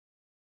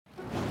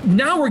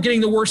Now we're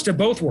getting the worst of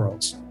both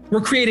worlds.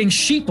 We're creating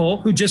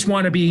sheeple who just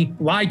want to be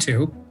lied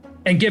to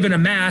and given a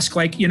mask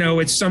like,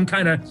 it's some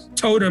kind of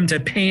totem to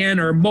Pan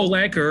or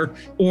Molech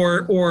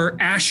or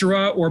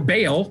Asherah or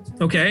Baal,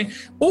 okay?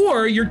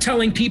 Or you're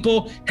telling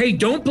people, hey,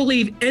 don't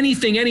believe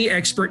anything any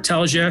expert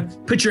tells you.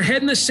 Put your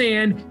head in the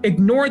sand,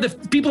 ignore the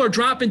people are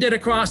dropping dead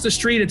across the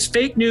street. It's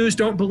fake news,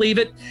 don't believe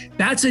it.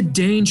 That's a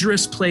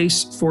dangerous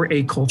place for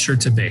a culture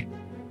to be.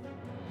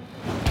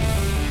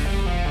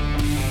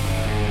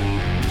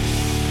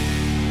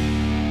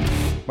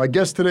 My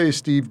guest today is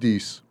Steve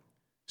Deace.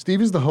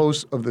 Steve is the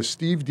host of the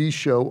Steve Deace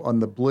Show on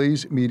the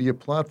Blaze Media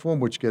platform,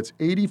 which gets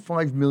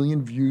 85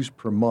 million views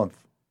per month.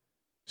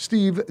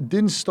 Steve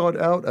didn't start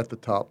out at the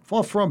top,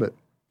 far from it.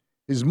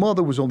 His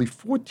mother was only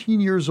 14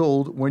 years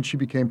old when she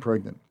became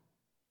pregnant.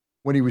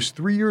 When he was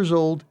 3 years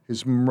old,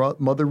 his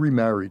mother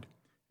remarried.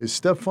 His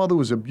stepfather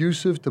was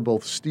abusive to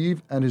both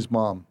Steve and his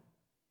mom.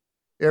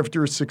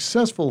 After a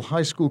successful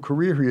high school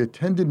career, he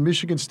attended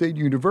Michigan State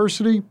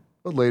University,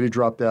 but later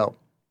dropped out.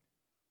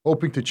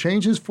 Hoping to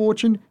change his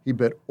fortune, he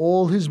bet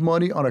all his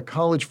money on a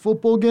college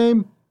football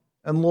game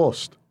and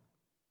lost.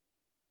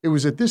 It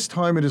was at this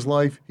time in his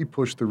life he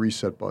pushed the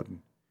reset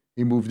button.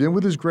 He moved in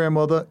with his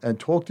grandmother and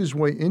talked his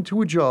way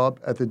into a job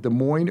at the Des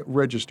Moines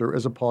Register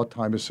as a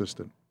part-time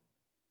assistant.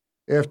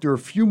 After a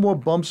few more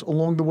bumps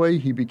along the way,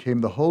 he became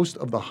the host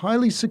of the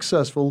highly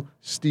successful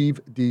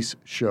Steve Deace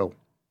Show.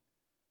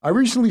 I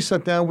recently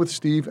sat down with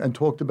Steve and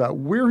talked about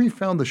where he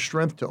found the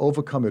strength to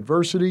overcome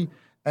adversity,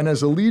 and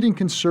as a leading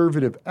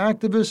conservative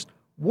activist,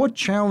 what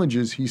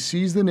challenges he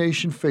sees the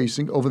nation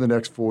facing over the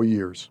next 4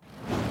 years.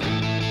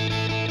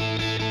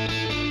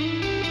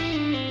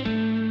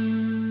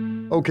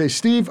 Okay,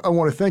 Steve, I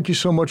want to thank you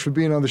so much for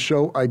being on the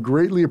show. I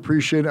greatly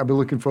appreciate it. I've been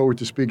looking forward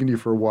to speaking to you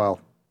for a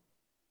while.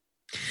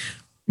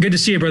 Good to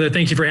see you, brother.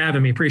 Thank you for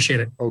having me.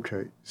 Appreciate it.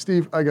 Okay,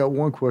 Steve, I got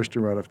one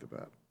question right off the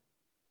bat.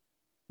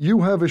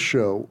 You have a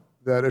show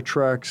that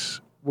attracts,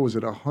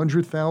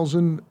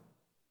 100,000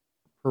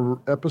 per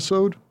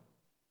episode?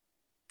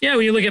 Yeah,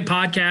 when you look at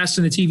podcasts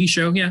and the TV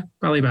show, yeah,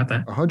 probably about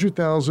that.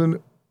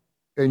 100,000,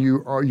 and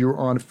you're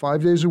on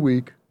 5 days a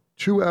week,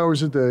 2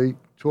 hours a day,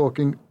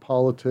 talking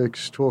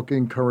politics,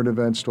 talking current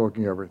events,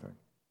 talking everything.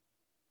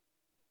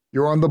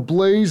 You're on the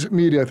Blaze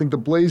Media. I think the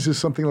Blaze is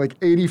something like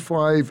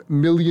 85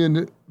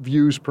 million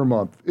views per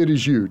month. It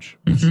is huge.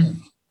 Mm-hmm.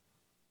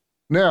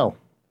 Now,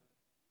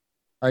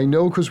 I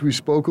know because we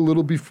spoke a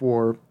little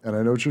before, and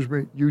I know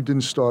you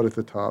didn't start at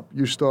the top.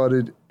 You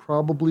started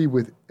probably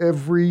with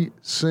every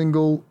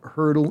single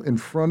hurdle in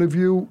front of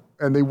you,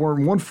 and they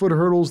weren't 1-foot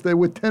hurdles, they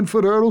were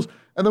 10-foot hurdles,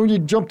 and then when you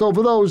jumped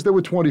over those, they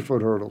were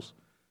 20-foot hurdles.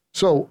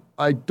 So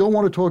I don't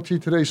want to talk to you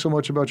today so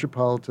much about your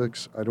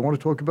politics. I don't want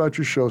to talk about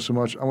your show so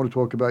much. I want to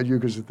talk about you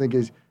because the thing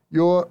is,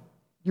 you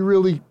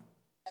really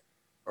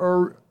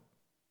are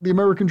the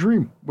American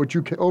dream, what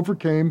you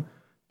overcame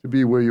to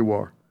be where you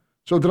are.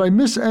 So did I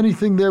miss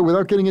anything there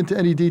without getting into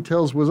any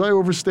details? Was I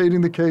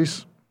overstating the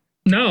case?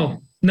 No.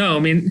 I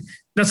mean,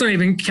 that's not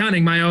even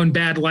counting my own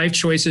bad life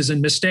choices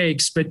and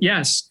mistakes. But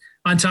yes,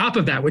 on top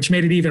of that, which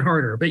made it even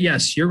harder. But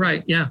yes, you're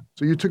right. Yeah.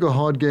 So you took a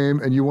hard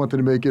game and you wanted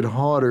to make it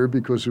harder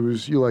because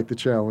you like the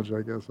challenge,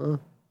 I guess, huh?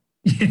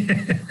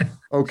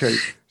 Okay.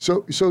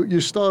 So you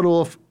start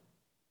off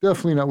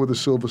definitely not with a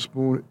silver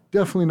spoon,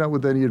 definitely not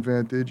with any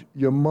advantage.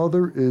 Your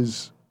mother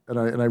is, and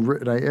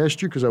I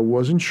asked you because I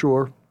wasn't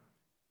sure,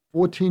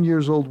 14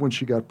 years old when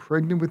she got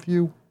pregnant with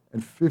you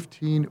and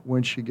 15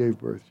 when she gave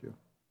birth to you.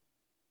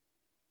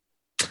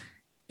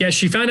 Yeah,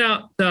 she found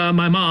out,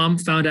 my mom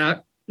found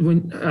out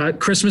when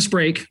Christmas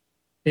break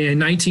in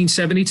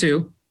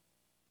 1972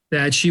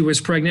 that she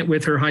was pregnant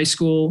with her high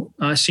school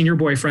senior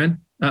boyfriend,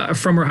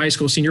 from her high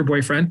school senior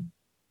boyfriend,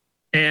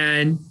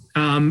 and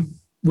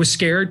was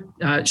scared.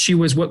 She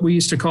was what we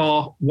used to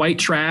call white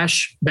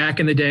trash back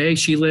in the day.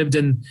 She lived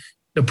in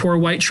the poor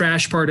white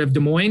trash part of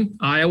Des Moines,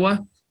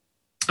 Iowa.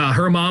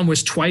 Her mom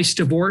was twice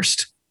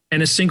divorced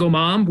and a single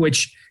mom,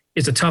 which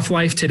is a tough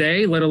life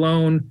today, let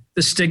alone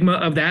the stigma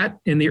of that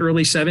in the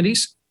early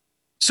 70s.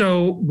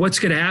 So what's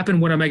going to happen?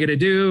 What am I going to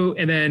do?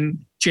 And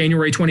then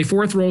January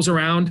 24th rolls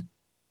around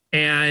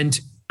and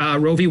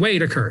Roe v.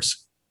 Wade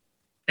occurs.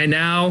 And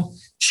now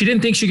she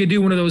didn't think she could do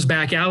one of those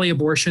back alley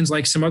abortions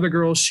like some other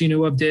girls she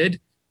knew of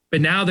did. But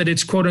now that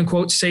it's quote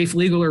unquote safe,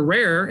 legal, or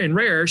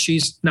rare,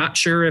 she's not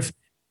sure if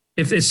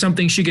it's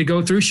something she could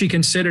go through. She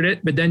considered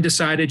it, but then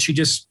decided she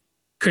just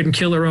couldn't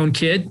kill her own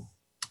kid.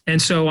 And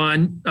so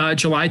on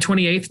July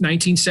 28th,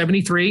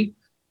 1973,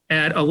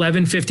 at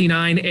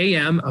 11:59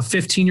 a.m., a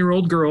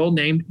 15-year-old girl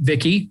named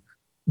Vicky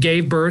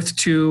gave birth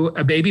to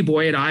a baby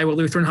boy at Iowa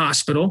Lutheran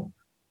Hospital,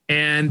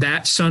 and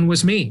that son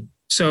was me.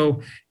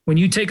 So when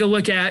you take a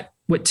look at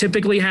what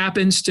typically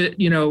happens to,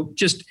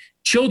 just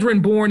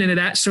children born into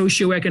that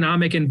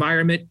socioeconomic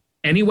environment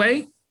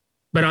anyway,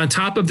 but on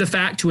top of the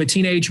fact to a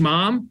teenage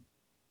mom,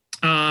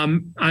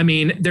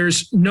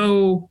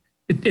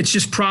 it's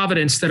just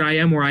providence that I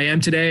am where I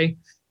am today.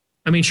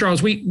 I mean,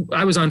 Charles,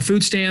 I was on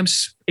food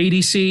stamps,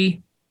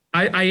 ADC.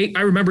 I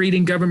remember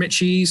eating government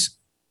cheese.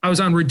 I was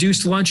on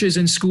reduced lunches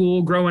in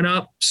school growing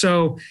up.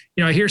 So,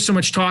 I hear so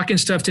much talk and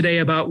stuff today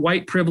about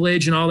white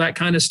privilege and all that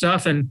kind of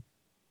stuff. And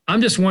I'm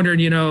just wondering,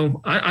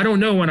 I don't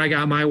know when I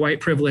got my white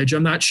privilege.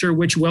 I'm not sure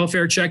which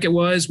welfare check it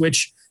was,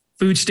 which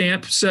food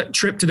stamp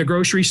trip to the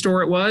grocery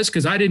store it was,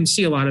 because I didn't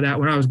see a lot of that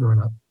when I was growing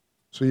up.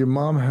 So your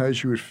mom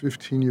has you at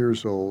 15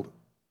 years old.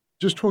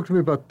 Just talk to me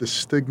about the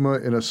stigma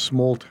in a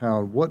small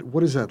town.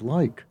 What is that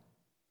like?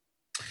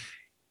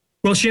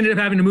 Well, she ended up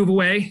having to move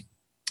away.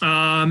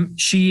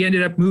 She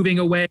ended up moving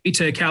away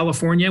to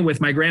California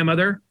with my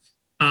grandmother,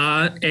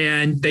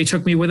 and they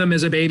took me with them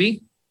as a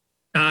baby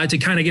to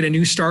kind of get a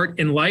new start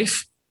in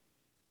life.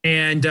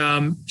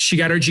 And she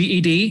got her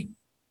GED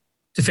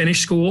to finish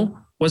school.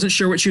 Wasn't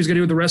sure what she was going to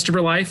do with the rest of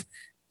her life.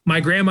 My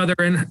grandmother,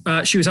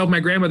 she was helping my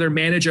grandmother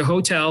manage a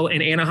hotel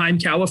in Anaheim,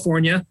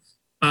 California,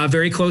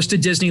 very close to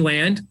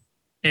Disneyland.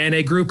 And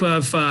a group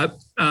of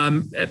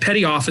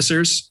petty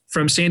officers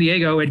from San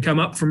Diego had come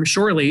up from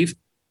shore leave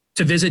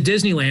to visit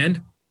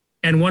Disneyland.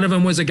 And one of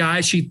them was a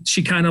guy she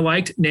kind of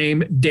liked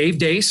named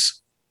Deace.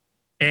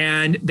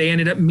 And they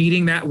ended up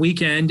meeting that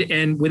weekend.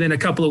 And within a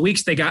couple of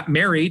weeks, they got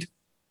married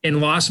in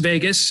Las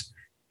Vegas.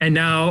 And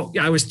now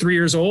I was 3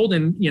 years old,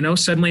 and,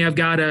 suddenly I've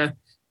got a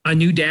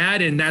new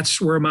dad, and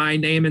that's where my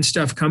name and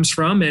stuff comes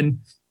from. And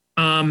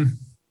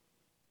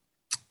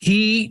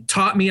he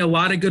taught me a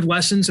lot of good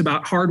lessons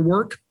about hard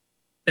work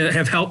that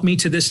have helped me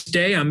to this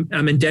day. I'm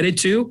indebted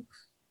to.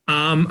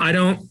 I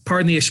don't,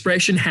 pardon the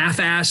expression,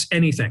 half-ass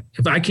anything.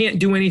 If I can't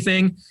do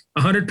anything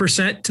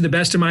 100% to the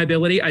best of my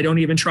ability, I don't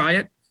even try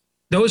it.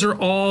 Those are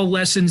all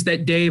lessons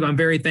that Dave, I'm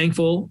very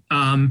thankful,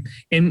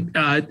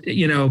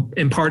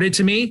 imparted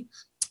to me.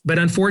 But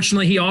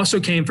unfortunately, he also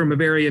came from a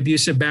very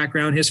abusive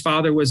background. His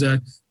father was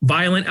a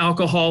violent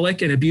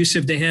alcoholic and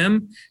abusive to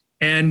him.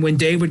 And when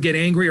Dave would get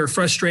angry or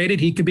frustrated,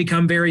 he could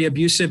become very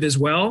abusive as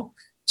well.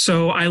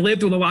 So I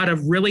lived with a lot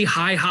of really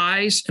high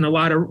highs and a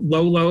lot of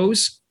low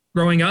lows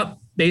growing up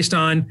based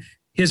on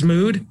his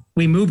mood.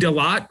 We moved a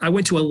lot. I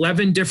went to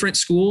 11 different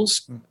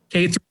schools,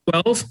 K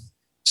through 12.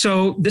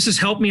 So this has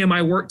helped me in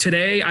my work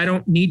today. I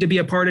don't need to be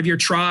a part of your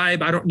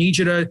tribe. I don't need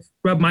you to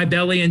rub my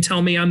belly and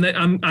tell me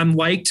I'm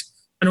liked.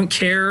 I don't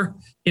care.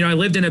 I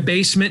lived in a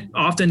basement,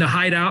 often to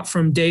hide out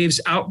from Dave's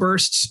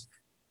outbursts.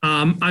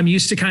 I'm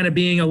used to kind of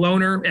being a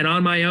loner and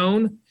on my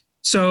own.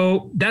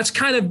 So that's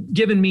kind of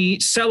given me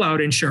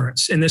sellout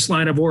insurance in this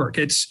line of work.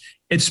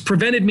 It's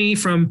prevented me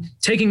from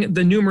taking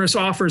the numerous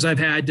offers I've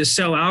had to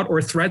sell out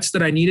or threats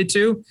that I needed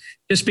to,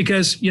 just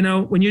because,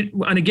 when you,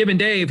 on a given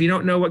day, if you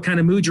don't know what kind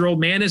of mood your old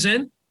man is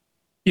in,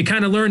 you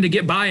kind of learn to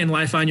get by in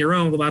life on your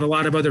own without a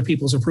lot of other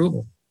people's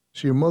approval.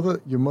 So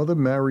your mother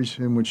marries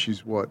him when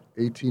she's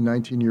 18,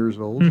 19 years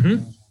old?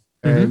 Mm-hmm.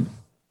 And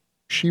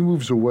she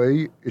moves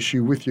away. Is she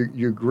with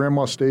your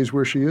grandma stays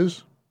where she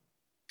is?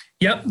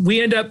 Yep.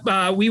 We end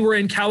up, we were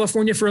in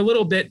California for a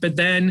little bit, but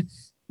then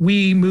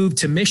we moved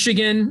to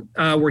Michigan,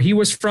 where he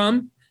was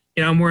from.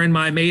 I'm wearing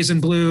my Maize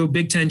and Blue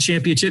Big Ten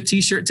Championship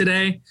t-shirt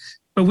today.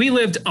 But we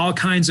lived all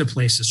kinds of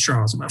places,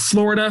 Charles.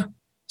 Florida,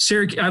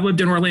 Syracuse. I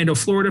lived in Orlando,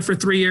 Florida for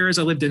 3 years.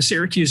 I lived in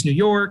Syracuse, New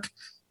York.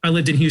 I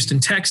lived in Houston,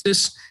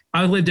 Texas.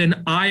 I lived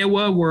in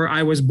Iowa, where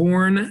I was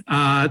born,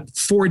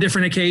 4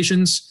 different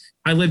occasions.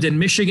 I lived in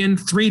Michigan,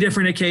 3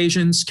 different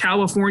occasions.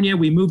 California,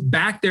 we moved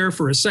back there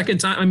for a second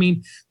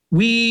time.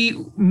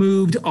 We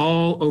moved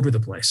all over the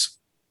place.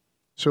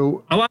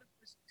 So a lot of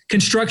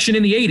construction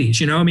in the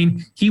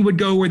 80s, he would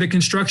go where the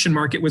construction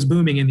market was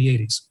booming in the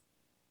 80s.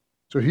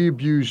 So he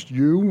abused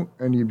you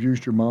and he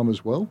abused your mom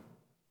as well?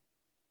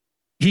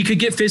 He could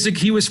get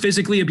he was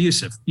physically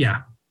abusive.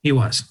 Yeah, he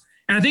was.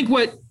 And I think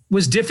what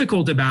was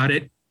difficult about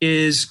it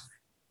is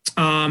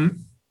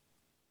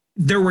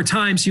there were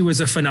times he was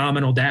a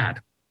phenomenal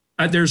dad.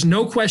 There's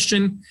no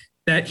question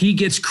that he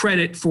gets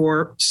credit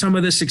for some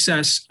of the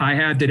success I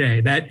have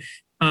today. That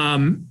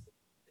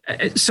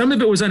some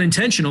of it was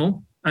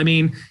unintentional.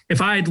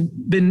 If I had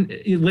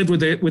lived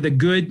with a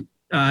good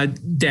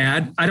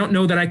dad, I don't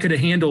know that I could have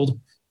handled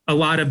a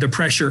lot of the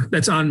pressure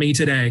that's on me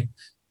today.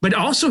 But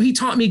also, he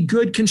taught me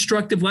good,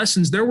 constructive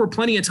lessons. There were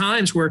plenty of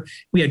times where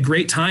we had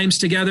great times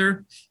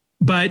together,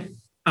 but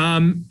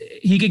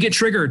he could get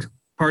triggered,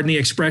 pardon the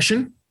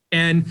expression,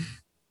 and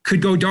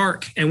could go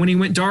dark. And when he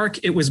went dark,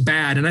 it was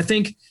bad. And I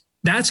think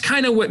that's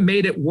kind of what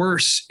made it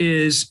worse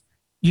is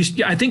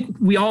I think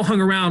we all hung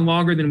around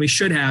longer than we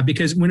should have,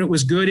 because when it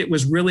was good, it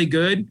was really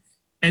good.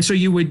 And so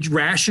you would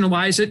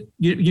rationalize it.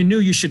 You knew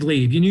you should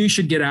leave. You knew you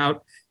should get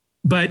out.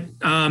 But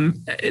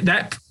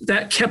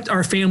that kept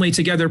our family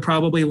together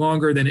probably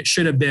longer than it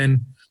should have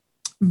been,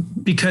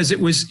 because it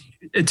was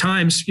at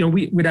times,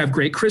 we would have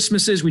great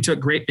Christmases. We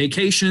took great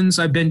vacations.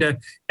 I've been to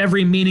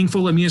every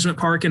meaningful amusement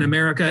park in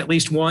America at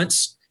least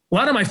once. A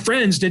lot of my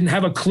friends didn't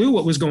have a clue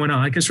what was going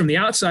on, because from the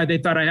outside, they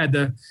thought I had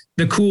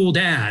the cool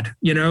dad,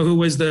 who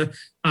was he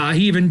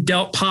even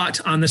dealt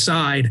pot on the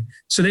side.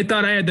 So they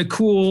thought I had the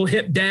cool,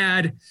 hip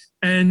dad.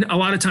 And a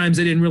lot of times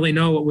they didn't really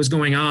know what was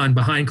going on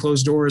behind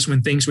closed doors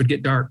when things would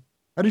get dark.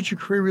 How did you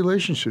create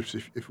relationships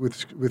if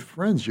with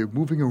friends? You're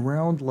moving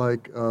around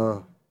like,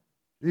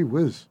 gee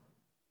whiz.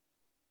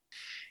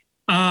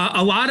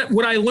 A lot of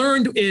what I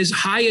learned is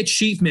high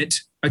achievement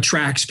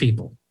attracts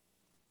people.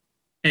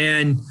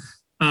 And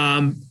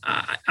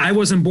I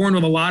wasn't born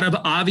with a lot of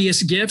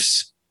obvious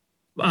gifts,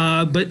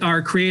 but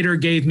our creator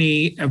gave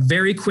me a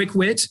very quick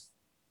wit,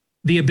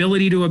 the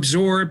ability to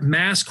absorb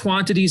mass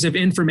quantities of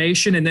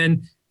information and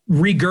then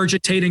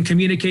regurgitate and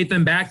communicate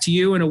them back to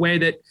you in a way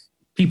that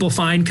people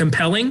find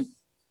compelling.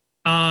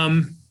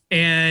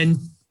 And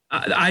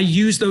I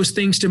use those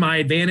things to my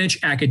advantage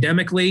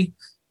academically.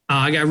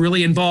 I got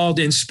really involved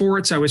in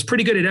sports. I was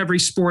pretty good at every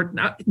sport,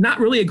 not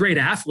really a great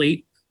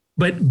athlete,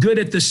 but good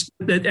at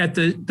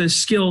the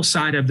skill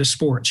side of the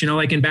sports.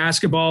 Like in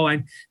basketball,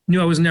 I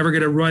knew I was never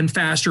going to run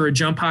faster or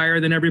jump higher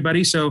than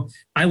everybody. So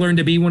I learned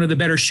to be one of the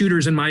better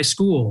shooters in my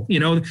school.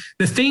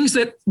 The things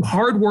that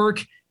hard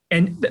work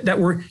and that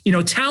were,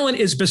 talent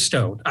is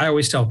bestowed. I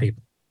always tell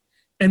people.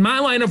 In my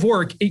line of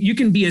work, you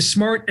can be as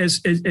smart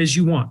as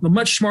you want,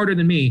 much smarter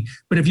than me.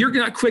 But if you're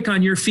not quick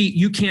on your feet,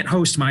 you can't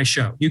host my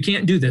show. You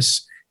can't do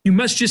this. You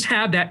must just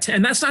have that.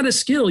 And that's not a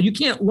skill. You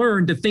can't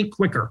learn to think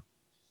quicker.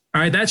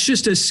 All right. That's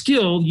just a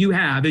skill you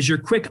have is you're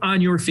quick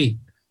on your feet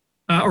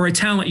or a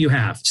talent you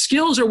have.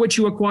 Skills are what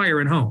you acquire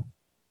at home.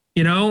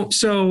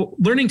 So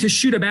learning to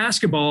shoot a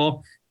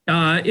basketball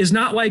is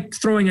not like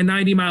throwing a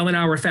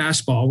 90-mile-an-hour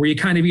fastball where you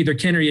kind of either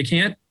can or you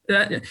can't.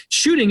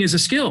 Shooting is a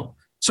skill.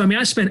 So,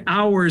 I spent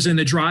hours in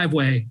the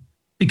driveway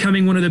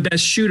becoming one of the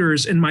best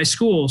shooters in my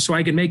school so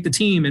I could make the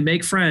team and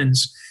make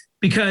friends.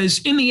 Because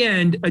in the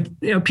end,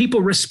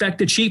 people respect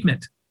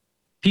achievement.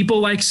 People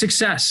like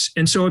success.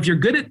 And so if you're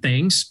good at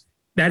things,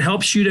 that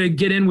helps you to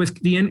get in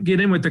with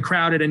the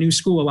crowd at a new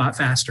school a lot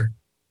faster.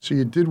 So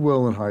you did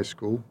well in high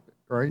school,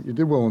 right? You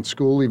did well in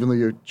school, even though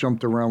you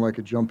jumped around like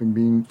a jumping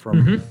bean from,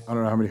 I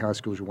don't know how many high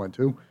schools you went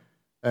to,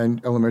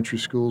 and elementary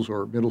schools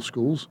or middle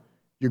schools.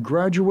 You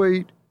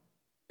graduate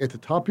at the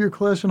top of your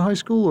class in high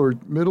school or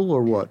middle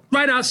or what?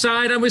 Right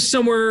outside. I was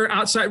somewhere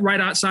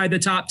right outside the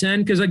top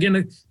 10. Because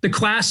again, the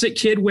classic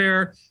kid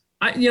where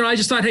I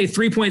just thought, hey,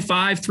 3.5,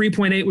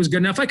 3.8 was good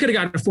enough. I could have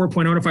gotten a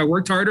 4.0 if I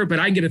worked harder, but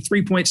I can get a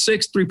 3.6,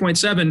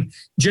 3.7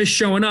 just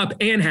showing up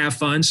and have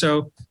fun.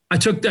 So I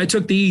took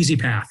the easy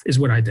path is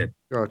what I did.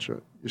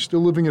 Gotcha. You're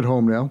still living at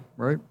home now,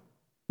 right?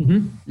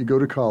 Mm-hmm. You go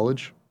to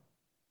college.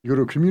 You go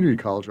to a community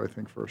college, I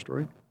think, first,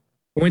 right?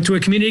 I went to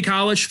a community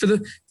college for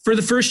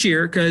the first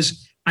year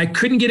because I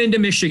couldn't get into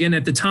Michigan.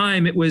 At the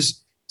time, it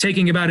was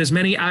taking about as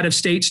many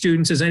out-of-state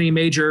students as any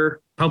major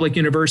public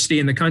university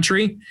in the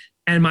country.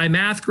 And my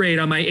math grade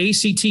on my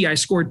ACT, I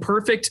scored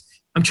perfect.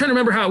 I'm trying to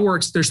remember how it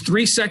works. There's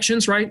 3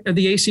 sections, right, of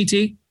the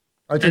ACT?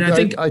 I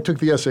think I took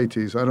the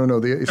SATs. I don't know.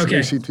 The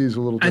ACT is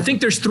a little different. I think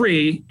there's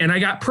 3, and I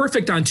got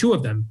perfect on 2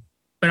 of them.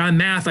 But on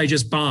math, I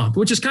just bombed,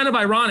 which is kind of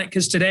ironic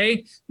because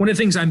today, one of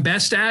the things I'm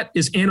best at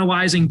is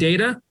analyzing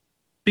data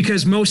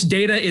because most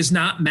data is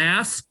not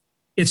math.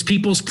 It's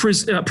people's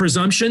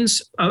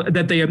presumptions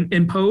that they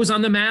impose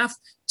on the math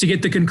to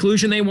get the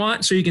conclusion they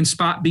want. So you can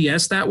spot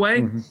BS that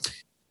way. Mm-hmm.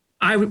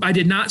 I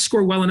did not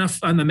score well enough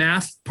on the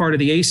math part of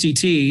the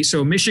ACT.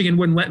 So Michigan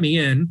wouldn't let me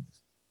in.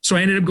 So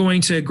I ended up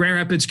going to Grand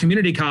Rapids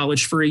Community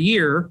College for a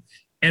year.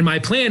 And my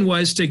plan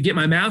was to get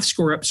my math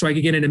score up so I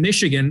could get into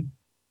Michigan.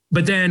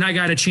 But then I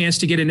got a chance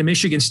to get into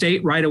Michigan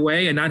State right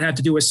away and not have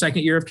to do a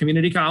second year of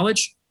community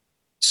college.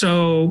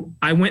 So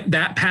I went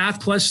that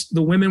path. Plus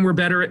the women were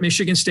better at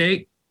Michigan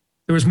State.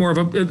 There was more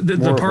of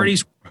the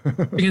parties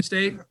at Michigan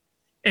State.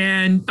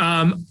 And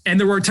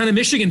there were a ton of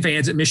Michigan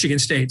fans at Michigan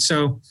State.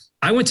 So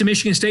I went to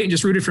Michigan State and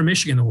just rooted for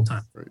Michigan the whole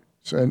time. Right.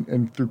 So,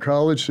 and through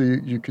college, so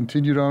you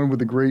continued on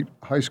with a great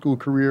high school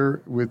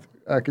career with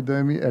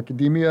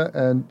academia.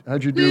 And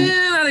how'd you do?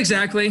 Yeah, not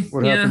exactly.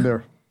 What happened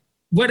there?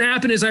 What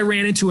happened is I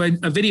ran into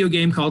a video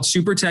game called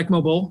Super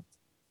Tecmo Bowl,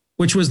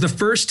 which was the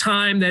first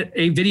time that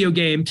a video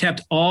game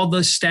kept all the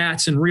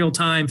stats in real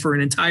time for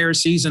an entire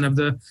season of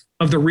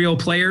the real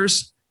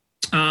players.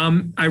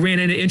 I ran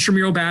into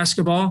intramural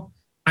basketball.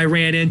 I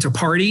ran into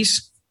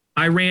parties.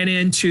 I ran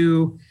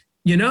into,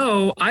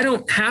 I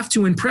don't have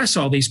to impress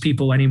all these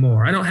people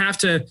anymore. I don't have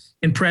to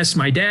impress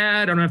my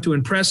dad. I don't have to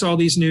impress all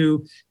these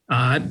new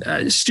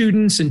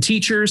students and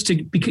teachers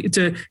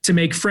to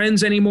make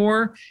friends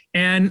anymore.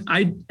 And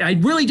I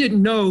really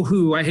didn't know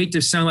who, I hate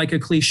to sound like a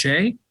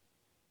cliche,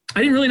 I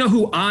didn't really know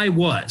who I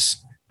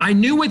was. I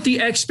knew what the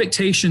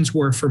expectations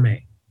were for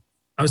me.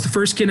 I was the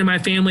first kid in my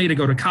family to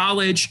go to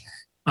college.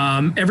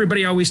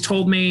 Everybody always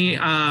told me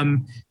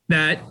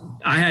that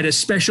I had a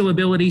special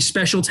ability,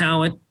 special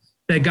talent,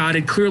 that God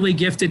had clearly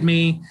gifted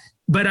me.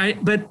 But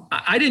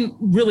I didn't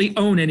really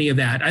own any of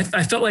that.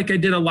 I felt like I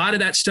did a lot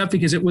of that stuff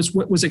because it was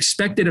what was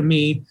expected of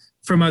me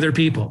from other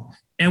people.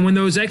 And when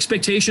those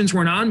expectations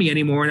weren't on me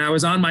anymore and I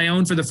was on my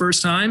own for the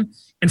first time,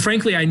 and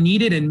frankly, I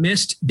needed and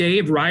missed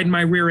Dave riding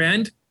my rear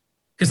end.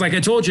 Because like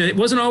I told you, it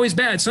wasn't always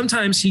bad.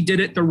 Sometimes he did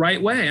it the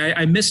right way.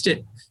 I missed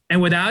it.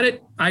 And without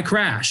it, I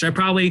crashed. I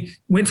probably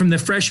went from the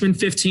freshman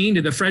 15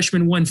 to the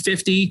freshman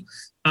 150.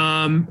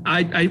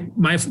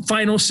 My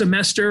final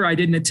semester, I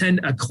didn't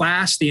attend a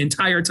class the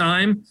entire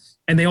time.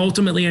 And they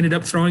ultimately ended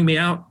up throwing me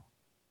out.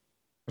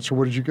 So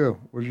where did you go?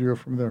 Where did you go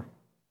from there?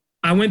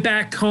 I went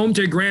back home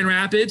to Grand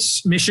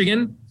Rapids,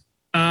 Michigan,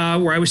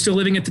 where I was still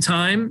living at the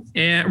time,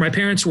 and my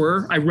parents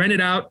were. I rented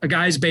out a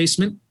guy's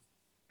basement.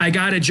 I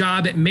got a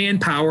job at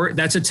Manpower.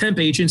 That's a temp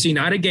agency,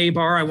 not a gay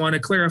bar. I want to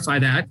clarify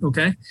that.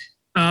 Okay.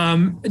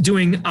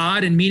 Doing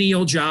odd and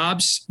menial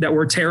jobs that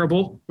were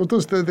terrible. What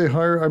does they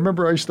hire? I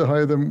remember I used to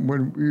hire them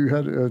when we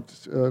had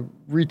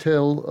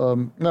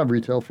retail, not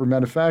retail, for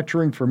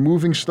manufacturing, for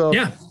moving stuff.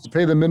 Yeah.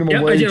 Pay the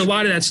minimum wage. I did a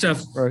lot of that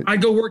stuff. Right.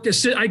 I'd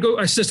go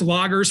assist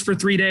loggers for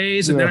 3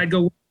 days, and then I'd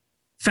go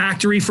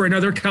factory for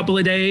another couple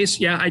of days.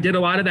 Yeah, I did a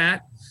lot of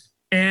that.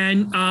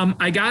 And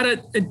I got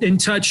in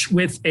touch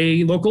with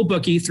a local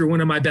bookie through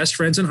one of my best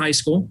friends in high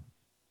school.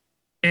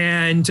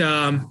 And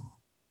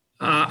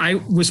I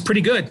was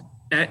pretty good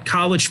at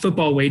college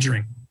football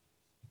wagering.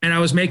 And I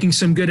was making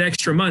some good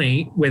extra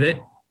money with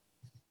it.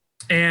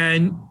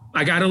 And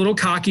I got a little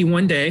cocky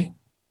one day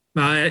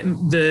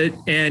and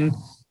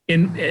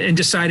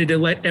decided to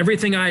let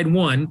everything I had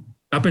won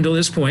up until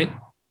this point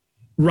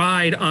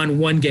ride on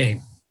one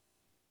game.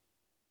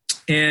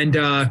 And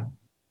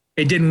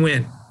it didn't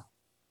win.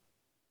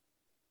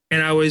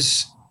 And I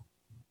was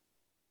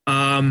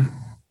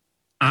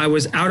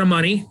out of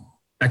money.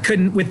 I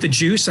couldn't, with the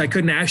juice, I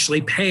couldn't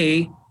actually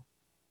pay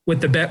what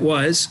the bet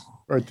was.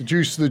 Right, the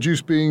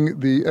juice being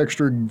the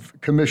extra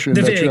commission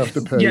that you have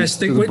to pay. Yes,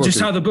 just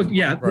how the book.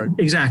 Yeah, right.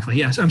 Exactly.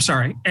 Yes, I'm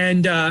sorry.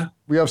 And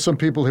we have some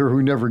people here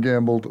who never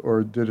gambled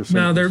or did a.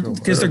 No, they're good.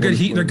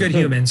 They're good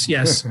humans.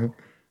 Yes,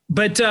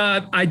 but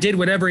I did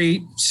what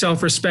every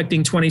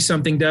self-respecting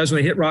 20-something does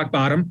when they hit rock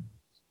bottom.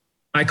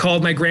 I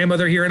called my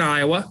grandmother here in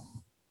Iowa,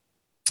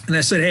 and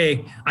I said,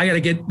 "Hey, I got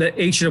to get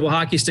the H-double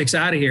hockey sticks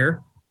out of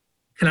here.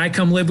 Can I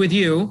come live with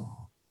you?"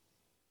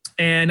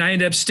 And I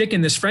ended up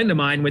sticking this friend of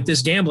mine with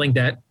this gambling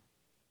debt.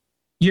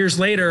 Years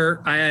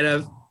later, I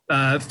had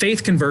a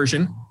faith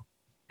conversion,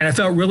 and I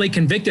felt really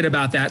convicted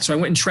about that. So I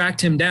went and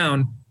tracked him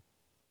down,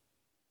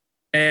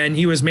 and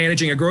he was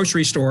managing a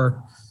grocery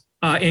store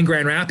in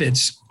Grand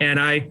Rapids. And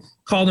I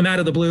called him out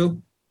of the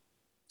blue,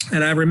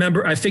 and I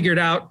remember I figured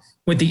out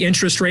what the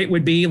interest rate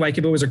would be, like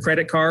if it was a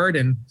credit card,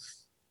 and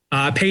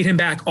paid him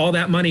back all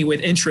that money with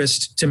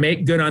interest to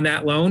make good on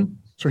that loan.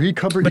 So he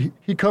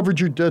covered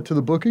your debt to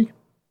the bookie?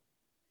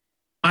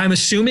 I'm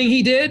assuming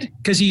he did,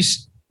 because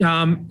he's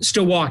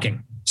still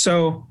walking.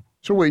 So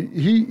wait,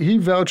 he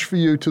vouched for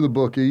you to the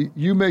bookie.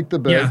 You make the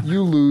bet,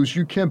 you lose,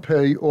 you can't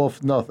pay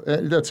off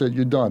nothing. That's it,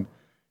 you're done.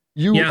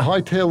 You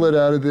hightail it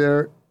out of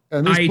there,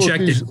 and this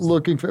bookie's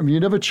looking for him. You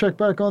never check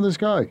back on this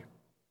guy?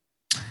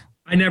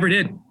 I never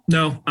did.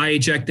 No, I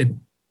ejected.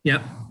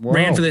 Yep. Wow.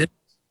 Ran for the.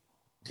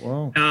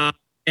 Wow.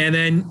 And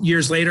then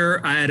years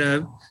later, I had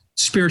a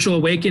spiritual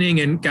awakening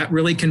and got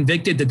really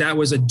convicted that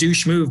was a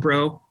douche move,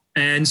 bro.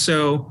 And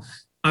so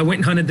I went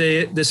and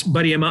hunted this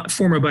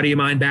former buddy of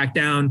mine back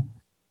down.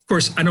 Of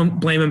course, I don't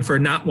blame him for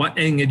not wanting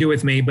anything to do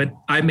with me, but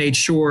I made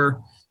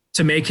sure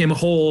to make him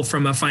whole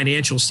from a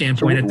financial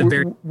standpoint.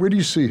 So where do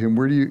you see him?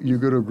 Where do you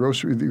go to a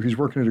grocery? He's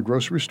working at a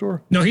grocery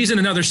store? No, he's in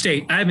another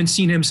state. I haven't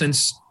seen him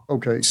since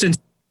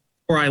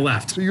before I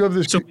left. So you have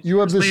this. So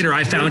later,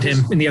 I found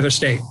him in the other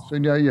state. So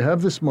now you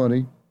have this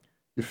money.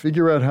 You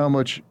figure out how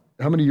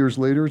many years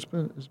later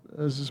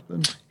has this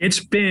been? It's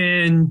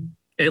been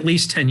at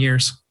least 10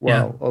 years.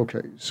 Wow. Yeah.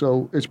 Okay.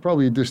 So it's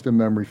probably a distant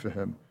memory for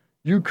him.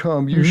 You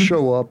come, you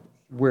show up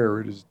where?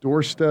 At his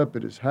doorstep,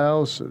 at his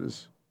house, at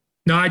his.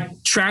 No, I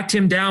tracked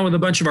him down with a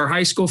bunch of our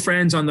high school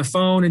friends on the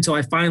phone until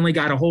I finally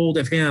got a hold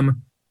of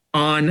him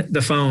on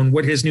the phone,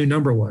 what his new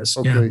number was.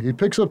 Okay. Yeah. He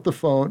picks up the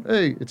phone.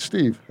 Hey, it's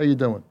Steve. How you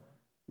doing?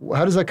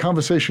 How does that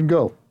conversation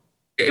go?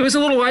 It was a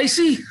little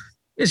icy,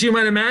 as you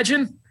might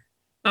imagine.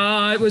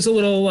 It was a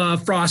little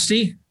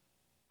frosty.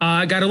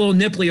 I got a little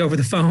nipply over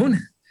the phone,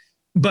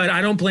 but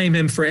I don't blame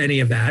him for any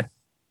of that.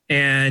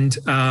 And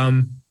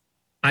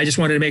I just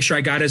wanted to make sure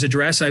I got his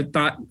address.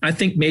 I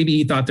think maybe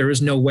he thought there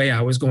was no way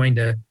I was going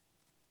to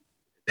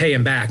pay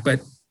him back, but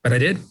I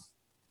did.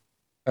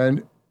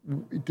 And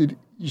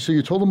so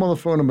you told him on the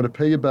phone, I'm going to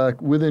pay you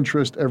back with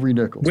interest every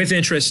nickel. With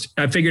interest.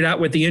 I figured out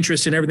what the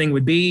interest and everything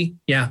would be.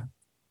 Yeah.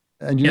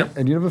 And you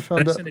never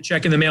found out. I sent a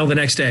check in the mail the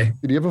next day.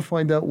 Did you ever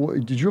find out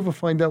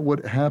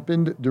what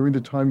happened during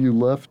the time you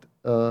left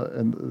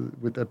and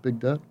with that big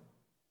debt?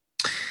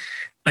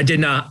 I did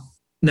not.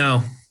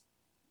 No.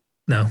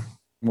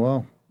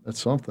 Wow,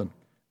 that's something.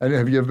 And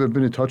have you ever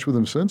been in touch with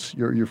him since?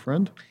 Your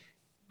friend?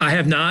 I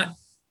have not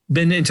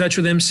been in touch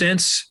with him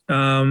since.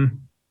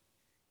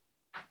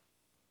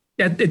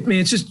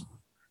 It's just,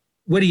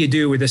 what do you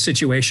do with a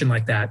situation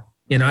like that?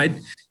 You know,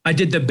 I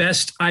did the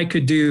best I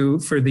could do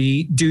for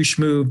the douche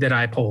move that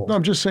I pulled. No,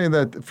 I'm just saying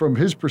that from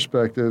his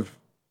perspective,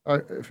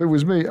 if it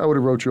was me, I would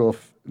have wrote you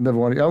off. I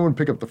wouldn't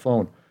pick up the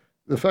phone.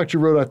 The fact you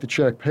wrote out the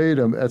check, paid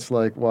him, that's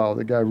like, wow,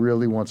 the guy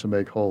really wants to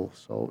make whole.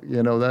 So,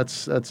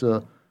 that's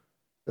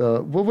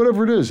well,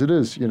 whatever it is,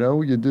 you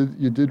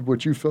did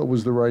what you felt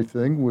was the right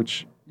thing,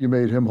 which you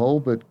made him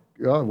whole. But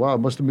wow, it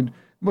must have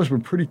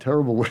been pretty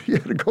terrible what he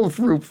had to go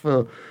through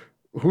for,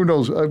 who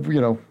knows,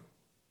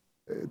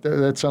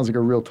 that sounds like a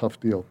real tough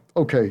deal.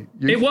 Okay.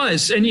 It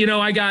was. And,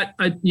 I got,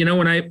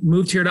 when I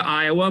moved here to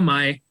Iowa,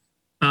 my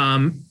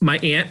My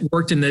aunt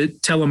worked in the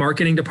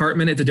telemarketing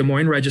department at the Des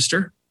Moines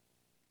Register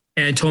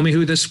and told me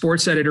who the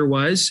sports editor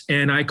was.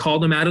 And I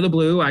called him out of the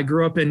blue. I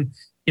grew up in,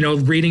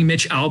 reading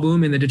Mitch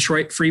Albom in the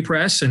Detroit Free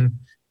Press. And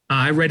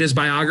I read his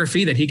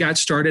biography that he got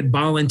started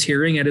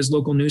volunteering at his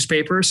local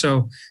newspaper.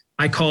 So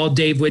I called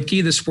Dave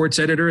Whitkey, the sports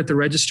editor at the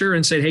Register,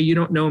 and said, hey, you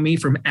don't know me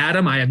from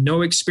Adam. I have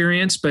no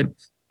experience, but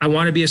I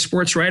want to be a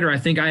sports writer. I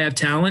think I have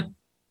talent.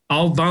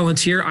 I'll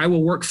volunteer. I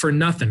will work for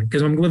nothing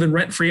because I'm living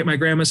rent free at my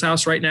grandma's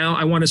house right now.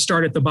 I want to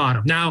start at the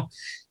bottom. Now,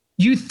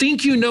 you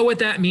think you know what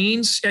that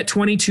means at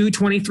 22,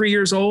 23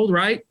 years old,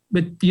 right?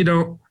 But you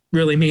don't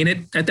really mean it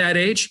at that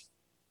age.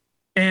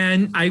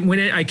 And I went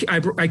in,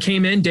 I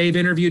came in, Dave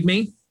interviewed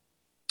me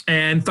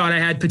and thought I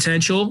had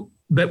potential.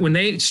 But when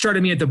they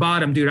started me at the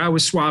bottom, dude, I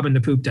was swabbing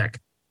the poop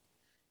deck.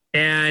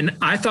 And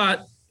I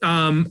thought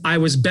I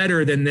was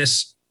better than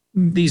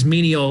these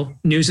menial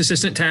news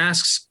assistant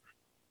tasks.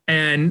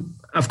 And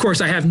of course,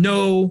 I have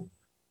no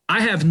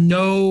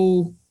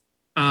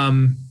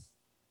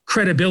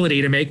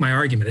credibility to make my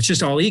argument. It's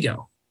just all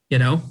ego,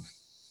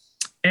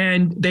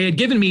 And they had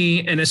given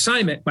me an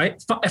assignment,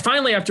 right?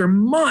 Finally, after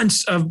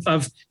months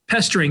of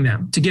pestering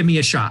them to give me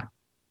a shot.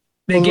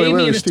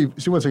 Wait, Steve,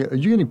 see one second. Are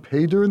you getting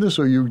paid during this,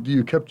 or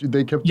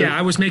they kept? Yeah,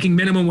 I was making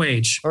minimum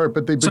wage. All right,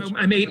 but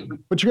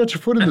you got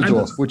your foot in the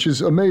door, which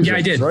is amazing. Yeah,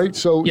 I did. Right?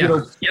 So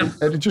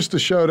and just a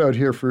shout out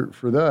here for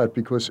that,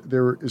 because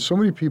there is so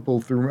many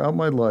people throughout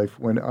my life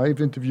when I've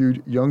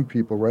interviewed young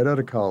people right out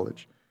of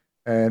college,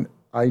 and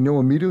I know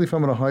immediately if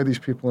I'm going to hire these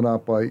people or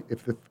not by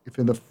if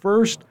in the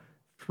first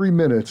 3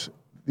 minutes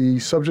the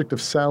subject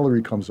of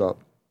salary comes up,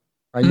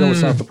 I know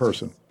it's not the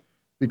person.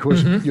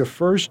 Because your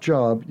first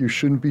job, you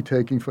shouldn't be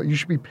you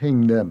should be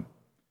paying them.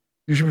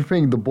 You should be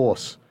paying the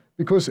boss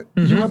because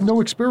you have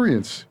no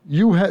experience.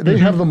 They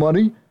have the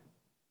money,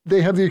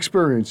 they have the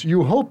experience.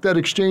 You hope that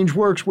exchange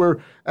works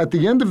where at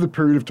the end of the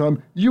period of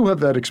time, you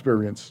have that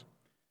experience.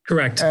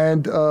 Correct.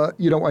 And, I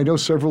know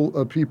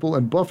several people,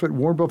 and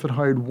Warren Buffett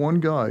hired one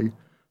guy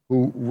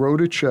who wrote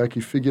a check. He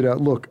figured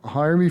out, look,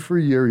 hire me for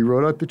a year. He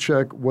wrote out the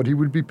check, what he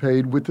would be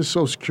paid with the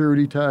Social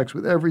Security tax,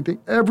 with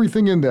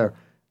everything in there.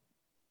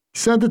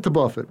 Sent it to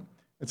Buffett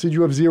and said,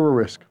 you have zero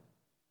risk.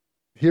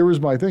 Here is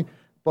my thing.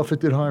 Buffett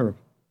did hire him.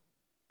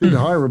 Didn't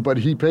hire him, but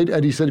he paid.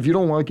 And he said, if you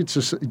don't like it,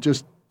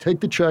 just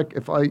take the check.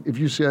 If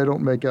you say I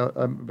don't make out.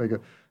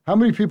 How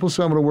many people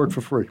say I'm going to work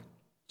for free?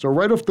 So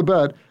right off the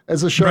bat,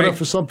 as a shout out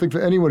for something for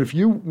anyone, if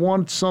you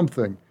want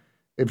something,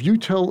 if you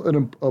tell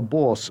a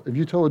boss, if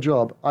you tell a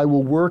job, I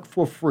will work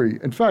for free.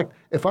 In fact,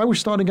 if I was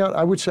starting out,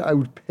 I would say I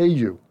would pay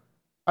you.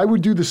 I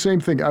would do the same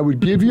thing. I would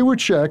give you a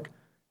check.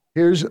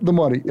 Here's the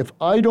money. If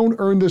I don't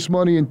earn this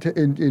money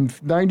in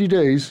 90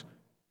 days,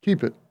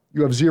 keep it.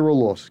 You have zero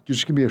loss.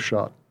 Just give me a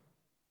shot.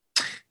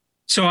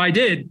 So I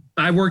did.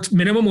 I worked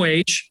minimum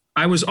wage.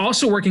 I was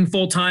also working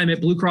full-time at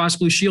Blue Cross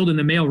Blue Shield in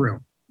the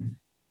mailroom.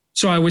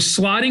 So I was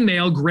slotting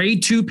mail,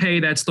 grade 2 pay.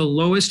 That's the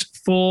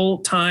lowest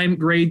full-time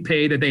grade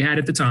pay that they had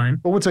at the time.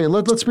 But one second,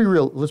 let's be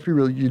real. Let's be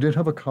real. You didn't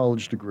have a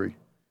college degree.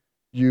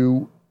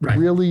 You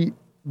really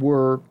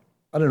were,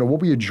 I don't know, what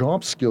were your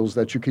job skills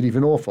that you could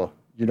even offer?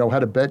 You know how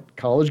to bet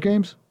college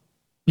games?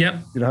 Yep.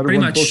 You know how to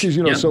run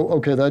bookies? So,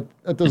 okay, that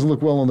doesn't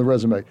look well on the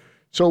resume.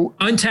 So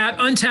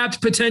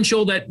untapped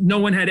potential that no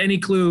one had any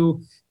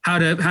clue how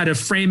to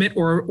frame it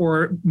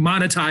or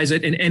monetize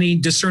it in any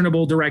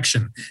discernible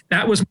direction.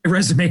 That was my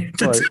resume at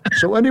the time.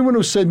 So anyone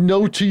who said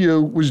no to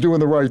you was doing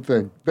the right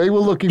thing. They were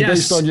looking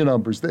based on your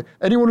numbers.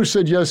 Anyone who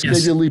said yes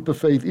gave you a leap of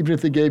faith. Even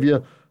if they gave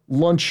you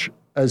lunch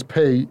as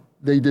pay,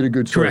 they did a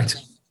good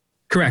service.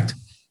 Correct.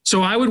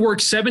 So I would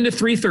work 7 to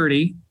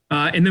 3:30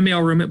 in the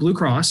mailroom at Blue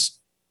Cross.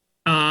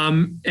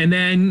 And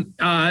then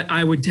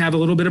I would have a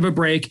little bit of a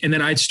break, and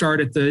then I'd start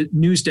at the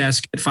news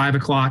desk at 5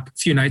 o'clock a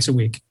few nights a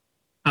week,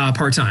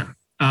 part-time.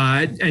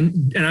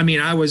 And I mean,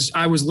 I was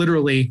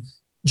literally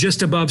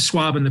just above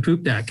swabbing the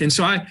poop deck. And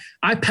so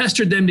I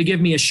pestered them to give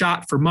me a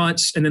shot for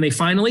months, and then they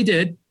finally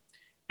did.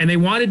 And they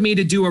wanted me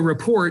to do a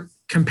report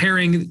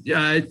comparing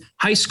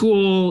high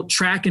school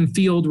track and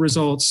field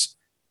results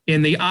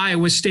in the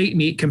Iowa State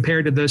meet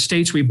compared to the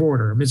states we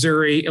border,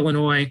 Missouri,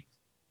 Illinois.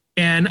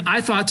 And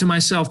I thought to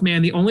myself,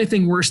 man, the only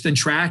thing worse than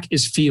track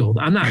is field.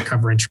 I'm not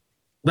covering track.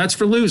 That's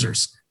for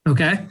losers.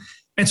 Okay.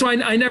 And so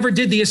I never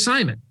did the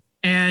assignment.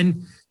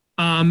 And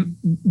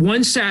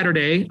one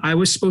Saturday, I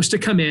was supposed to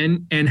come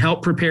in and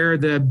help prepare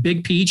the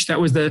Big Peach.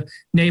 That was the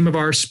name of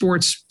our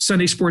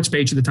Sunday sports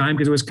page at the time,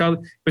 because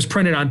it was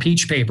printed on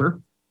peach paper,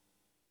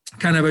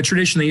 kind of a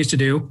tradition they used to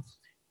do.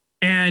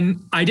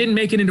 And I didn't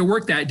make it into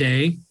work that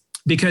day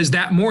because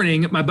that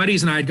morning, my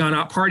buddies and I had gone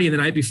out partying the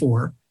night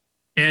before.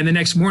 And the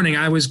next morning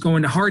I was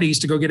going to Hardee's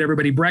to go get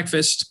everybody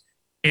breakfast,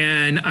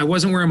 and I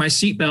wasn't wearing my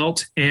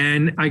seatbelt,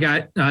 and I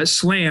got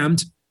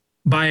slammed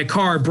by a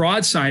car,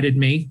 broadsided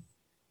me.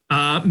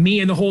 Me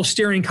and the whole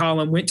steering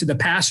column went to the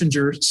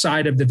passenger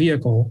side of the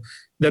vehicle.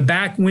 The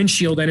back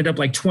windshield ended up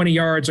like 20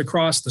 yards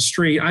across the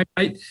street. I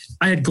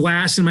had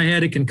glass in my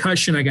head, a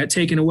concussion. I got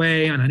taken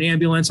away on an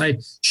ambulance. I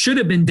should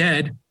have been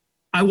dead.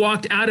 I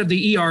walked out of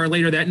the ER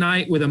later that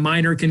night with a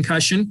minor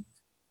concussion.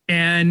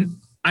 And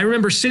I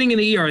remember sitting in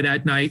the ER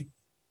that night,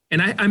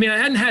 and I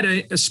hadn't had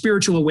a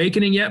spiritual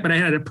awakening yet, but I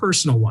had a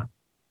personal one,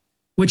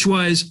 which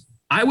was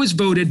I was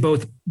voted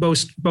both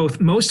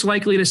most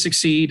likely to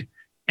succeed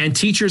and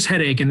teacher's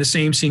headache in the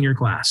same senior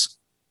class.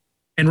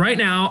 And right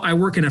now I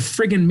work in a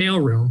friggin'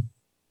 mailroom,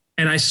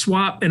 and I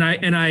swap and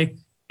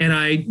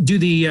I do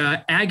the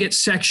agate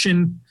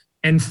section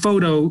and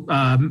photo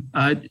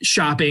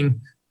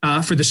shopping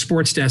for the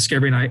sports desk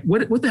every night.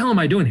 What the hell am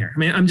I doing here? I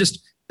mean, this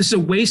is a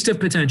waste of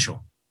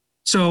potential.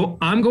 So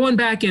I'm going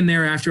back in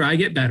there after I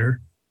get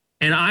better,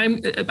 and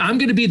I'm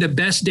going to be the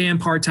best damn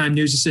part-time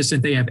news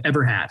assistant they have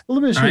ever had. Well,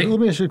 let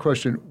me ask you a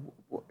question.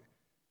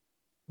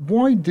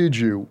 Why did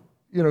you,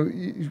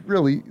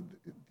 really,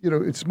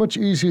 it's much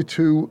easier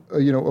to,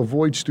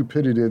 avoid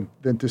stupidity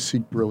than to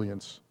seek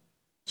brilliance.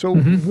 So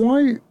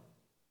why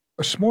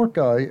a smart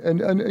guy,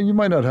 and you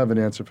might not have an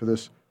answer for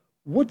this,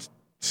 what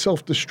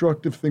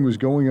self-destructive thing was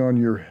going on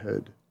in your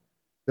head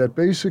that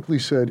basically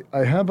said,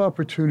 I have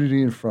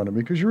opportunity in front of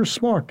me, because you're a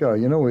smart guy,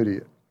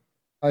 idiot.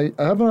 I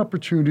have an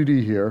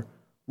opportunity here.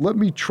 Let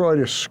me try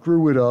to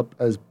screw it up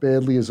as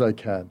badly as I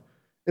can.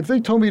 If they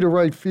told me to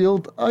write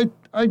field,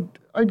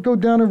 I'd go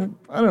down and,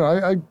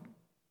 I'd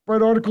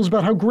write articles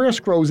about how grass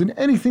grows, and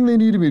anything they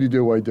needed me to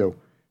do, I do.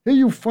 Here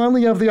you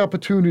finally have the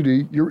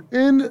opportunity. You're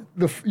in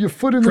your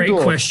foot in the door.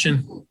 Great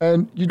question.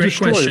 And you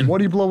destroy it. Why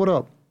do you blow it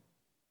up?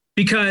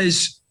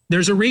 Because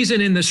there's a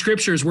reason in the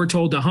scriptures we're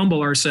told to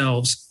humble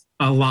ourselves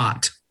a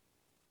lot.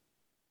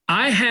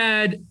 I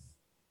had,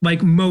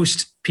 like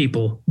most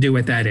people do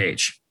at that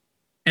age,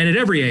 and at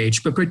every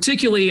age, but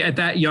particularly at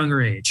that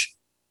younger age,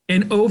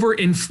 an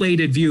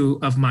overinflated view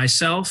of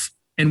myself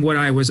and what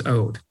I was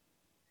owed.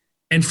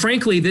 And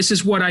frankly, this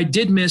is what I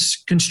did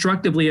miss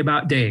constructively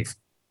about Dave,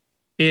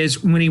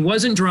 is when he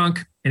wasn't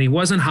drunk and he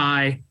wasn't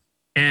high,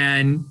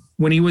 and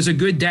when he was a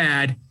good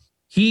dad,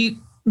 he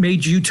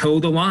made you toe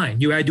the line.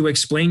 You had to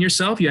explain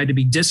yourself. You had to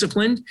be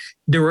disciplined.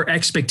 There were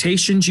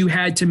expectations you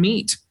had to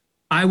meet.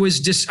 I was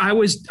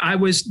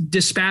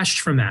dispatched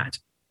from that.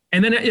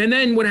 And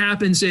then what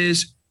happens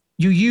is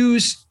you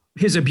use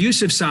his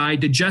abusive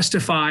side to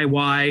justify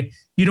why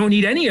you don't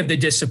need any of the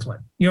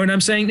discipline. You know what I'm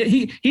saying?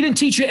 He didn't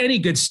teach you any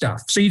good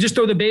stuff. So you just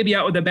throw the baby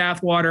out with the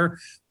bathwater,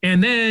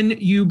 and then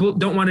you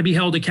don't want to be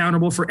held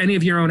accountable for any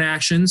of your own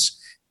actions.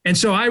 And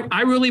so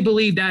I really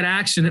believe that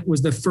accident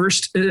was the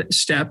first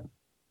step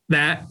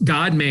that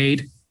God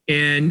made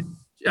in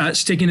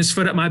sticking his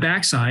foot up my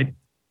backside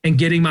and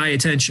getting my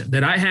attention,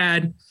 that I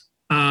had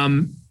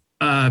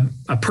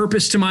a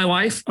purpose to my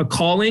life, a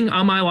calling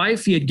on my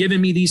life. He had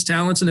given me these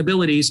talents and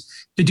abilities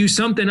to do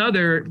something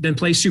other than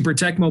play Super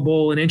Tecmo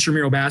Bowl and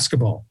intramural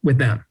basketball with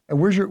them. And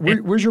where's your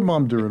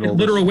mom during all this?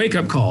 Literal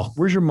wake-up call.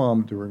 Where's your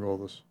mom during all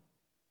this?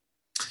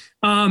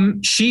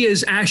 She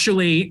is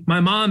actually, my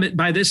mom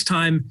by this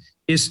time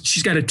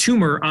she's got a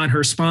tumor on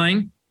her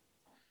spine.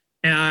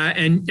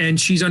 And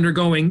she's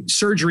undergoing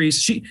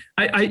surgeries.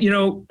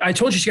 I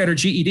told you she got her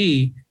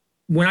GED.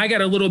 When I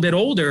got a little bit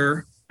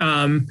older,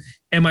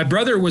 and my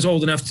brother was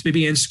old enough to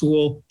be in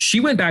school, she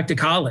went back to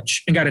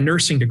college and got a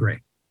nursing degree.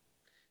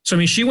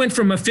 So, she went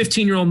from a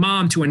 15-year-old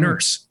mom to a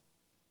nurse.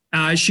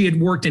 She had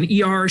worked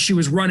in ER. She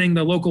was running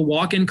the local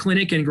walk-in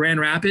clinic in Grand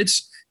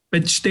Rapids,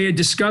 but they had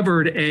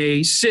discovered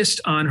a cyst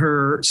on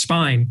her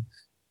spine,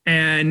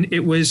 and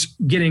it was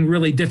getting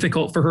really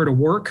difficult for her to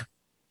work.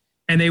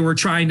 And they were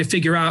trying to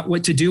figure out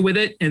what to do with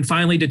it, and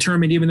finally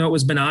determined, even though it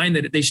was benign,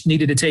 that they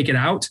needed to take it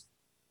out.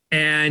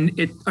 And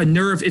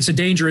it's a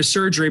dangerous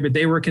surgery, but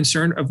they were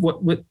concerned of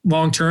what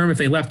long-term if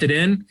they left it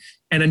in.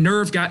 And a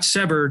nerve got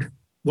severed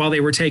while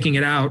they were taking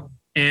it out.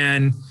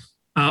 And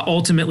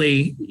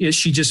ultimately,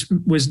 she just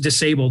was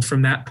disabled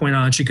from that point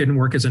on. She couldn't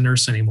work as a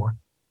nurse anymore.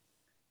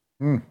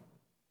 And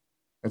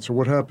so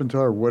what happened to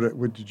her?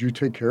 What did you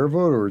take care of her?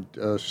 Or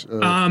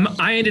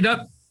I ended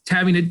up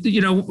having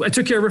to, I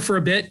took care of her for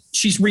a bit.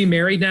 She's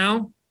remarried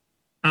now.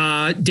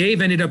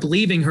 Dave ended up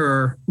leaving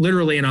her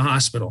literally in a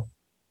hospital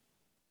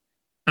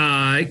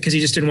because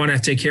he just didn't want to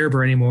take care of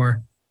her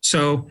anymore.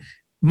 So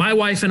my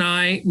wife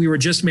and we were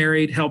just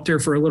married, helped her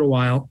for a little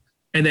while.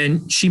 And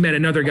then she met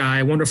another guy,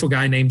 a wonderful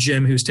guy named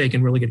Jim, who's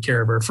taken really good care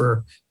of her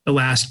for the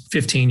last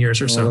 15 years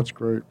or so. That's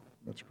great.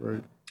 That's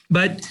great.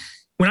 But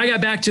when I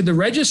got back to the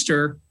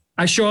register,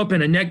 I show up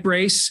in a neck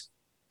brace,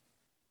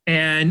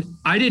 and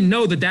I didn't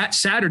know that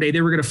Saturday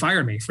they were going to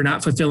fire me for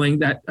not fulfilling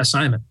that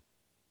assignment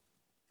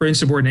for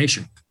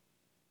insubordination.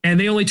 And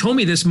they only told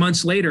me this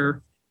months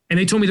later. And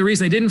they told me the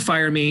reason they didn't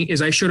fire me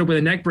is I showed up with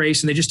a neck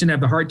brace and they just didn't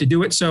have the heart to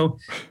do it. So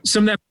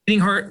some of that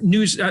beating heart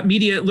news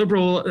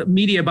liberal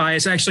media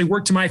bias actually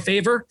worked to my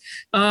favor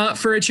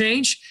for a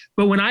change.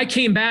 But when I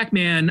came back,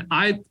 man,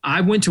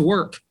 I went to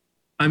work.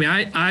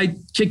 I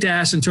kicked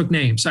ass and took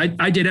names.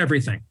 I did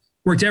everything.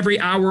 Worked every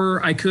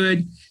hour I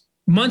could.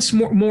 Months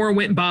more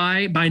went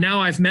by. By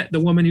now, I've met the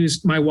woman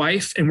who's my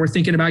wife, and we're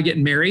thinking about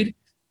getting married.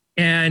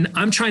 And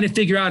I'm trying to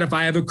figure out if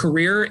I have a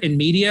career in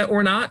media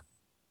or not,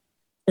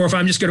 or if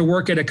I'm just going to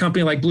work at a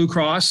company like Blue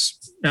Cross,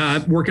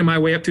 working my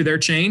way up through their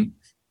chain.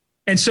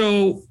 And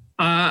so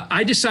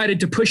I decided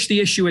to push the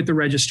issue at the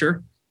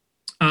register.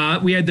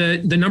 We had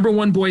the number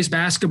one boys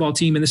basketball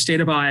team in the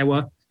state of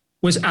Iowa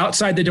was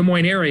outside the Des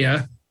Moines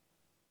area.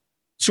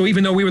 So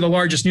even though we were the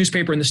largest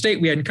newspaper in the state,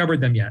 we hadn't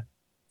covered them yet.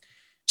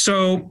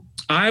 So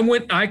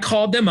I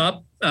called them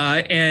up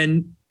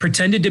and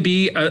pretended to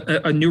be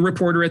a new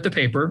reporter at the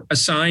paper,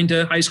 assigned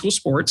to high school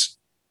sports,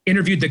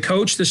 interviewed the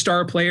coach, the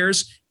star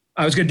players.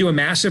 I was going to do a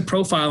massive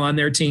profile on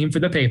their team for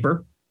the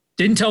paper.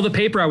 Didn't tell the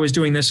paper I was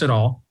doing this at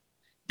all.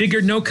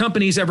 Figured no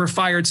company's ever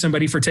fired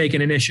somebody for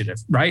taking initiative,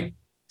 right?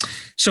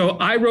 So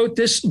I wrote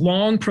this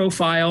long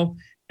profile,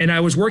 and I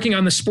was working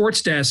on the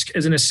sports desk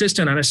as an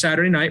assistant on a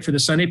Saturday night for the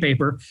Sunday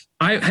paper.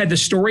 I had the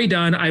story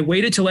done. I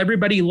waited till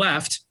everybody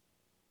left,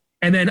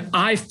 and then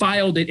I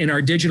filed it in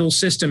our digital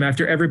system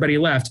after everybody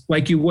left,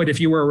 like you would if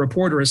you were a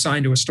reporter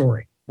assigned to a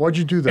story. Why'd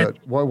you do that?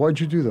 Why'd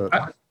you do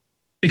that?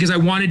 Because I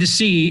wanted to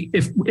see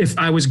if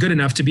I was good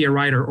enough to be a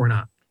writer or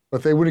not.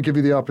 But they wouldn't give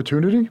you the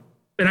opportunity?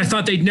 And I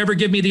thought they'd never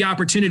give me the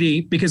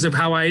opportunity because of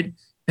how I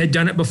had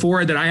done it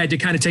before, that I had to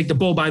kind of take the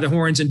bull by the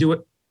horns and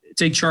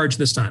take charge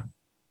this time.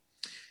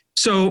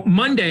 So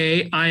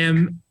Monday, so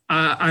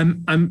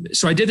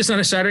I did this on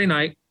a Saturday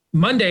night.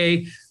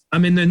 Monday,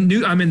 I'm in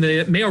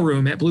the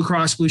mailroom at Blue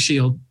Cross Blue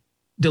Shield,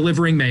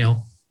 delivering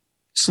mail,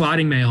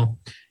 slotting mail.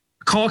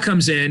 A call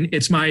comes in.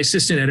 It's my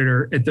assistant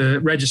editor at the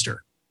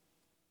Register.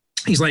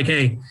 He's like,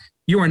 "Hey,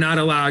 you are not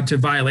allowed to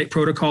violate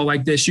protocol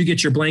like this. You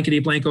get your blankety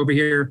blank over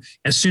here.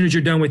 As soon as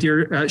you're done with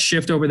your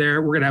shift over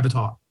there, we're going to have a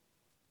talk."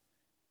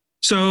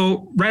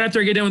 So right after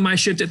I get done with my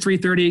shift at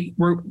 3:30,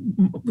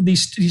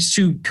 these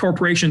two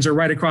corporations are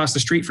right across the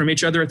street from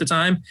each other at the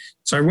time.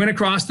 So I went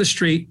across the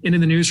street into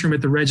the newsroom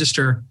at the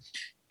Register,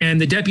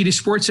 and the deputy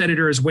sports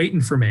editor is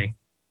waiting for me.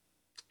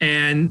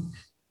 And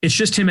it's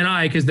just him and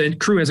I because the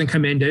crew hasn't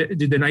come in to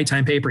do the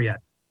nighttime paper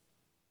yet.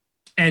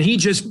 And he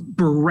just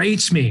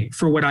berates me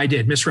for what I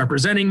did,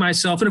 misrepresenting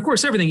myself. And of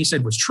course, everything he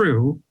said was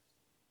true,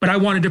 but I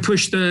wanted to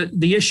push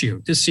the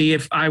issue to see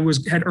if I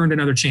had earned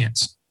another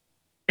chance.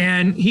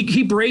 And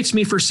he berates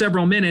me for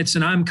several minutes,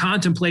 and I'm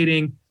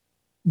contemplating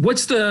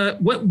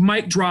what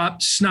mic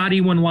drop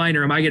snotty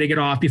one-liner am I going to get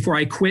off before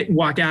I quit and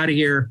walk out of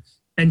here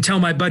and tell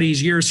my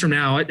buddies years from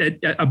now at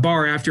a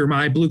bar after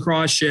my Blue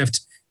Cross shift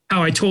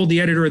how I told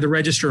the editor of the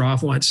Register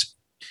off once.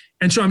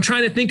 And so I'm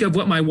trying to think of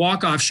what my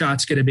walk-off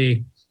shot's going to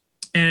be.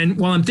 And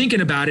while I'm thinking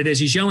about it, as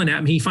he's yelling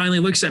at me, he finally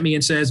looks at me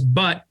and says,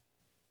 "But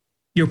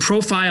your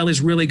profile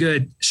is really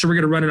good, so we're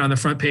going to run it on the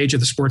front page of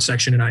the sports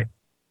section tonight."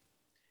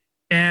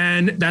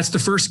 And that's the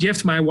first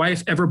gift my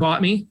wife ever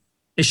bought me.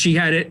 Is she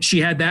had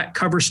that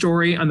cover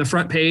story on the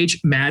front page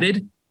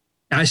matted.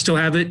 I still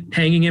have it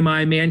hanging in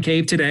my man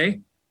cave today.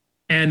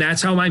 And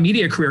that's how my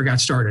media career got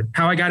started.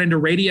 How I got into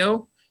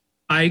radio.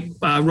 I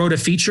wrote a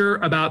feature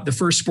about the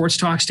first sports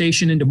talk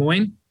station in Des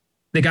Moines.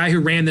 The guy who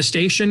ran the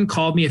station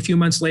called me a few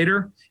months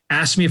later,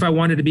 asked me if I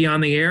wanted to be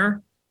on the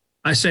air.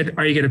 I said,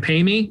 "Are you going to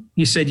pay me?"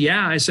 He said,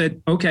 "Yeah." I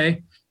said,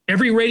 "Okay."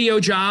 Every radio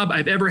job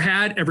I've ever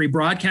had, every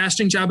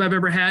broadcasting job I've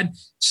ever had,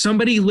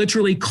 somebody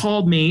literally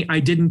called me I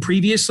didn't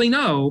previously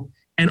know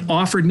and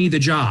offered me the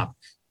job.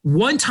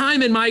 One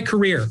time in my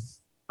career,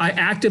 I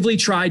actively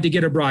tried to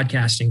get a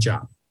broadcasting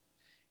job.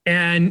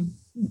 And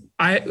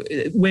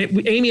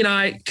Amy and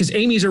I, because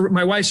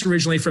my wife's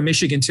originally from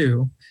Michigan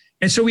too.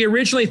 And so we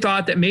originally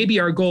thought that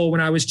maybe our goal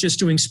when I was just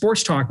doing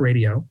sports talk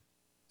radio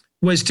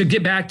was to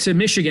get back to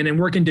Michigan and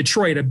work in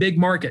Detroit, a big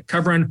market,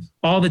 covering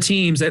all the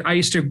teams that I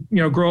used to,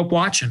 grow up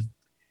watching.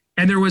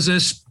 And there was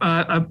this,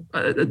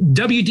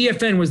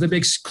 WDFN was the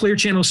big Clear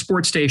Channel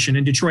sports station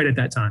in Detroit at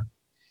that time.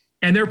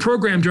 And their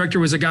program director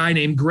was a guy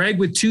named Greg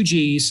with 2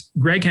 G's,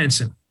 Greg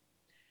Henson.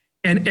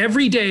 And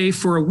every day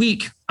for a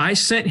week, I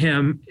sent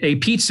him a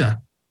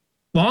pizza,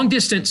 long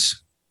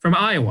distance from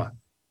Iowa,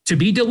 to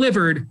be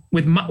delivered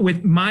with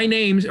my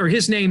name or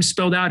his name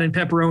spelled out in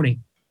pepperoni,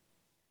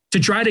 to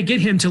try to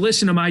get him to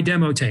listen to my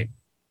demo tape.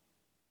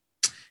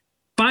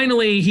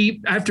 Finally,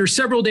 after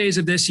several days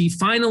of this, he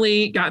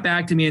finally got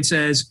back to me and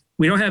says,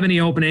 "We don't have any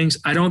openings.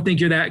 I don't think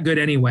you're that good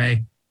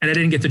anyway." And I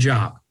didn't get the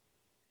job.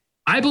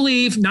 I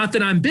believe, not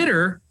that I'm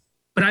bitter,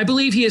 but I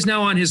believe he is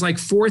now on his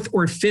 4th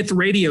or 5th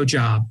radio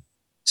job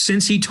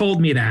since he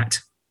told me that.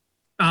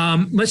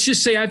 Let's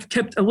just say I've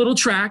kept a little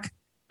track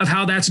of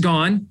how that's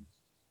gone.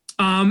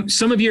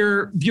 Some of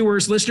your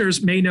viewers,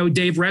 listeners may know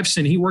Dave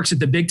Revson. He works at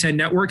the Big Ten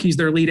Network. He's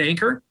their lead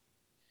anchor.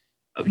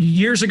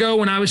 Years ago,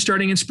 when I was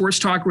starting in sports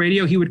talk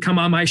radio, he would come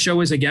on my show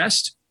as a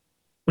guest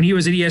when he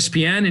was at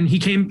ESPN. And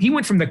he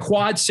went from the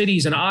Quad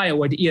Cities in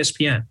Iowa to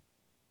ESPN.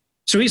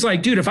 So he's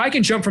like, "Dude, if I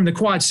can jump from the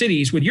Quad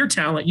Cities with your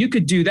talent, you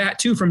could do that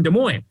too from Des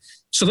Moines.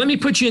 So let me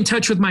put you in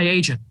touch with my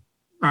agent."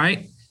 All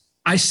right.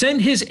 I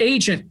send his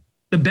agent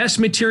the best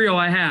material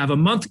I have. A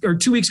month or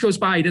 2 weeks goes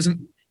by. He doesn't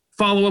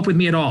follow up with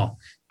me at all.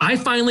 I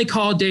finally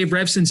called Dave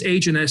Revson's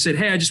agent. And I said,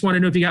 "Hey, I just want to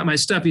know if you got my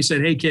stuff." He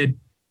said, "Hey, kid,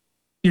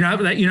 you're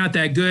not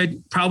that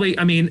good. Probably,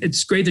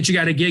 it's great that you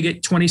got a gig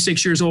at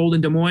 26 years old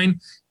in Des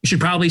Moines. You should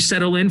probably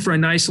settle in for a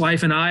nice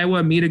life in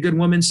Iowa, meet a good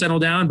woman, settle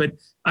down. But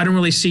I don't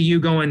really see you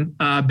going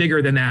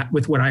bigger than that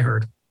with what I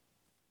heard."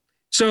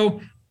 So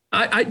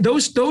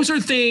those are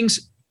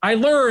things I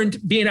learned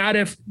being out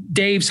of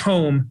Dave's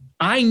home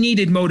I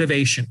needed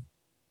motivation.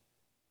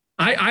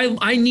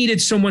 I needed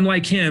someone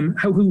like him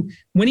who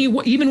when he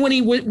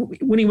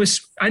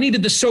was, I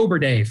needed the sober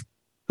Dave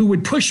who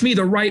would push me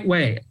the right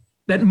way,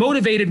 that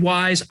motivated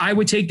wise, I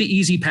would take the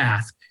easy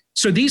path.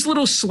 So these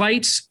little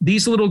slights,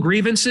 these little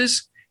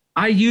grievances,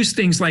 I use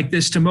things like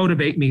this to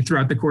motivate me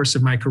throughout the course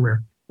of my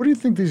career. What do you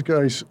think these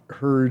guys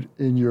heard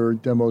in your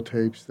demo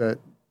tapes that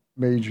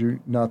made you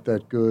not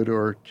that good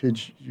or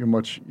kids you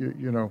much,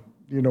 you're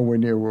nowhere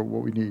near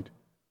what we need?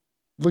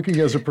 Looking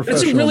as a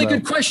professional. That's a really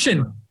good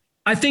question.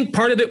 I think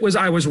part of it was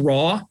I was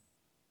raw.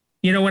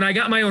 When I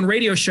got my own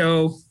radio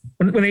show,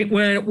 when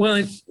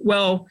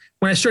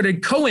I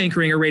started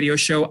co-anchoring a radio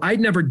show, I'd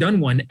never done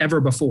one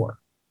ever before.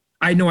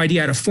 I had no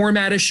idea how to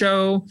format a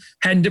show,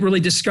 hadn't really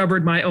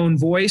discovered my own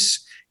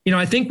voice.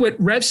 I think what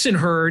Revson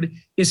heard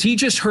is he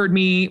just heard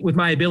me with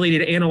my ability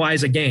to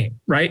analyze a game,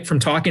 right? From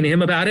talking to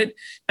him about it.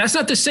 That's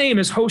not the same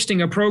as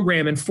hosting a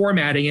program and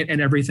formatting it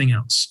and everything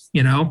else,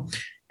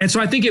 And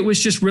so I think it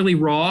was just really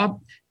raw.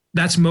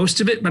 That's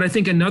most of it. But I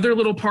think another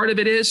little part of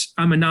it is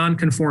I'm a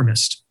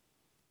nonconformist.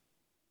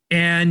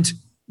 And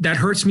that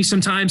hurts me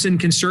sometimes in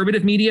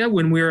conservative media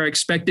when we're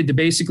expected to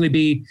basically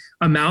be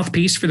a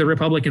mouthpiece for the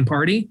Republican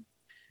Party.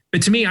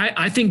 But to me,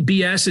 I think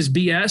BS is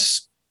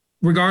BS,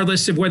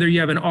 regardless of whether you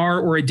have an R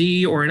or a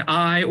D or an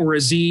I or a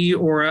Z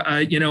or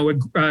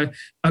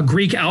a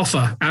Greek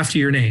alpha after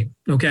your name.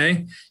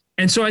 Okay.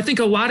 And so I think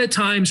a lot of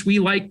times we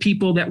like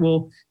people that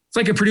will. It's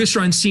like a producer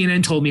on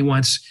CNN told me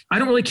once, I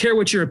don't really care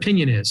what your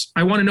opinion is.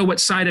 I want to know what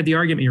side of the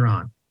argument you're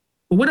on.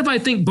 Well, what if I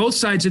think both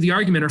sides of the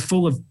argument are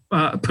full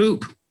of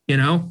poop,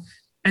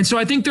 And so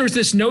I think there's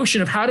this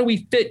notion of how do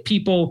we fit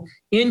people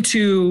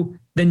into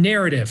the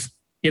narrative,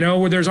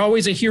 where there's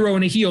always a hero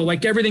and a heel,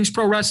 like everything's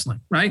pro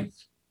wrestling, right?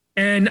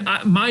 And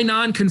my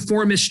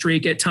nonconformist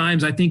streak at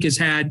times, I think, has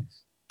had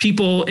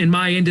people in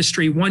my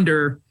industry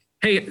wonder,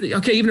 hey,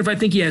 okay, even if I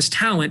think he has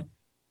talent,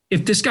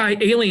 if this guy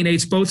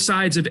alienates both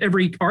sides of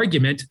every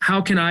argument,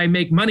 how can I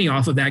make money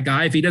off of that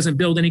guy if he doesn't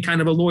build any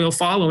kind of a loyal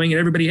following and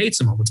everybody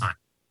hates him all the time?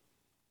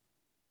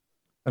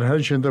 And how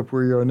did you end up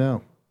where you are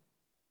now?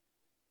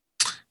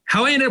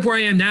 How I ended up where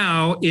I am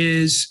now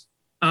is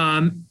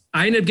I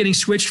ended up getting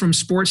switched from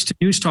sports to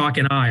news talk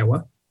in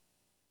Iowa.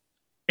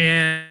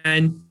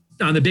 And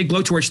on the big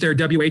blowtorch there,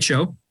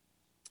 WHO,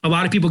 a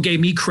lot of people gave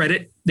me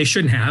credit. They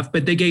shouldn't have,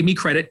 but they gave me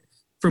credit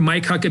for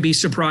Mike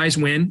Huckabee's surprise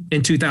win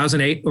in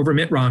 2008 over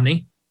Mitt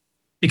Romney,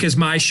 because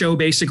my show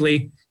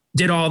basically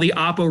did all the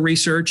Oppo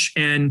research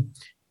and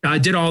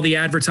did all the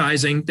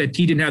advertising that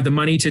he didn't have the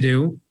money to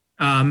do.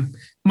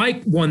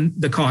 Mike won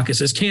the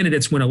caucuses.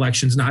 Candidates win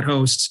elections, not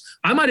hosts.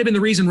 I might have been the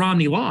reason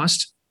Romney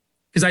lost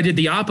because I did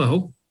the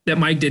Oppo that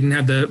Mike didn't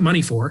have the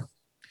money for.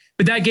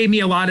 But that gave me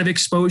a lot of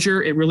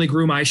exposure. It really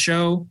grew my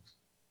show.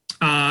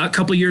 A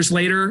couple of years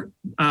later,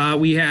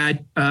 we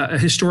had a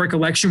historic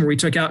election where we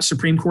took out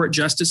Supreme Court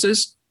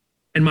justices.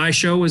 And my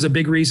show was a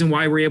big reason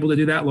why we were able to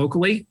do that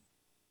locally.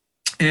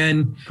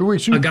 And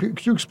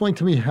could you explain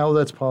to me how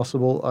that's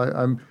possible?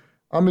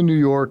 I'm in New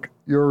York.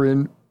 You're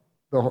in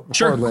the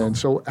heartland.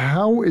 So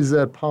how is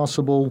that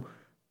possible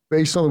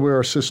based on the way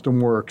our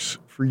system works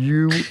for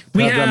you to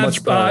have that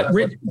much power?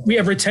 We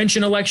have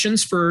retention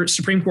elections for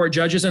Supreme Court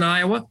judges in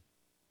Iowa.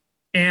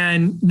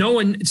 And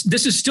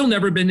this has still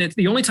never been,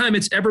 the only time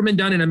it's ever been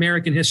done in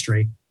American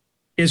history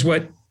is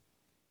what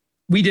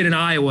we did in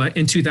Iowa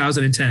in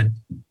 2010,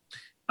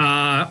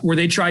 where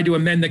they tried to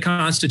amend the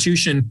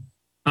Constitution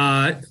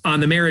on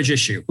the marriage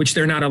issue, which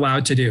they're not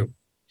allowed to do.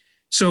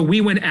 So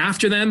we went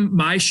after them.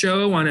 My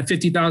show on a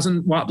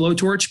 50,000 watt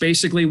blowtorch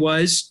basically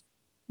was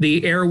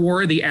the air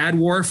war, the ad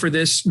war for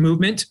this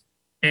movement.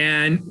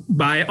 And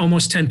by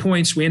almost 10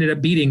 points, we ended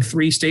up beating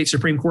 3 state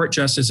Supreme Court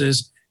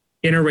justices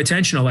in a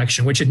retention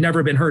election, which had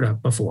never been heard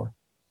of before.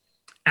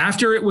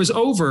 After it was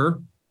over,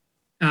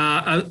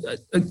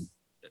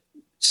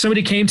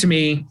 somebody came to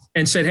me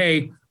and said,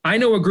 hey, I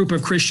know a group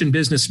of Christian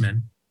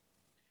businessmen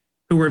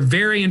who were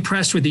very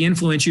impressed with the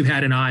influence you've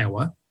had in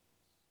Iowa.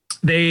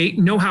 They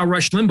know how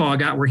Rush Limbaugh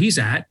got where he's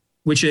at,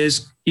 which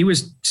is he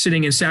was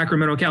sitting in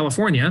Sacramento,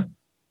 California,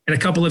 and a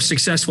couple of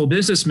successful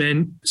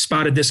businessmen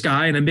spotted this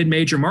guy in a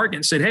mid-major market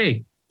and said,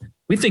 hey,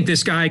 we think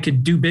this guy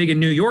could do big in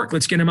New York.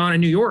 Let's get him on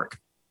in New York.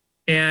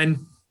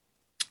 And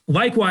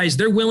likewise,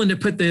 they're willing to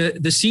put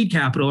the seed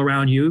capital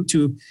around you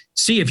to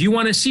see if you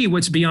want to see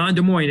what's beyond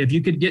Des Moines. If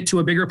you could get to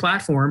a bigger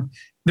platform,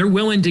 they're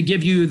willing to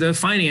give you the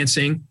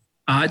financing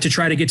to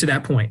try to get to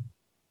that point.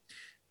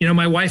 You know,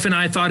 my wife and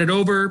I thought it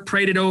over,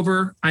 prayed it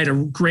over. I had a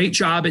great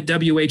job at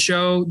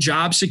WHO,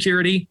 job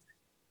security,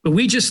 but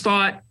we just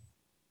thought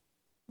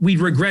we'd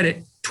regret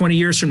it 20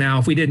 years from now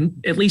if we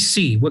didn't at least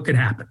see what could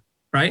happen,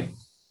 right?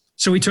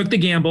 So we took the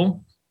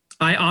gamble.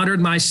 I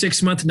honored my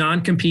 6-month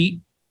non-compete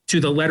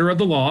to the letter of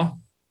the law.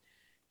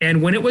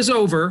 And when it was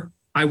over,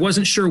 I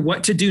wasn't sure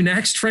what to do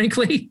next,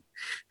 frankly.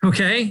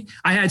 Okay.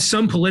 I had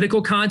some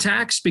political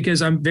contacts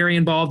because I'm very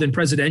involved in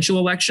presidential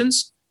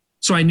elections.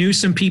 So I knew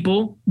some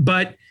people,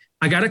 but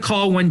I got a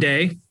call one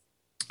day.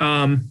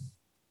 Pardon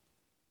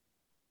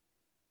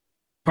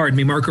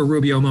me, Marco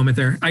Rubio moment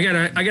there. I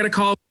got a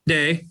call one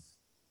day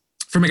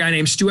from a guy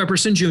named Stu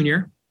Epperson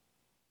Jr.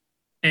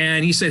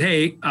 And he said,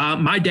 hey,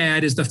 my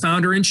dad is the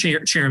founder and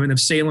chairman of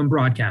Salem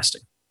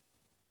Broadcasting,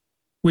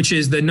 which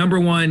is the number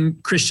one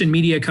Christian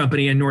media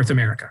company in North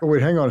America. Oh,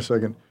 wait, hang on a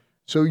second.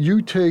 So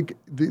you take,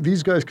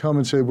 these guys come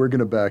and say, we're going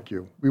to back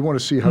you. We want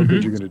to see how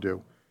good you're going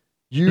to do.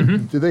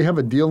 Do they have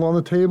a deal on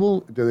the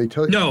table? Do they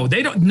tell you? No,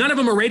 they don't. None of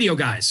them are radio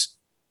guys.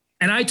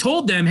 And I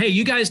told them, hey,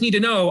 you guys need to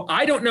know,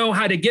 I don't know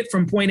how to get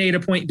from point A to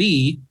point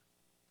B.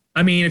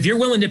 I mean, if you're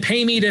willing to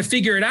pay me to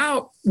figure it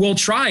out, we'll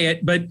try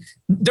it. But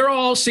they're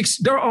all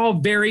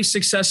very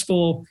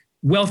successful,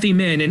 wealthy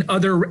men in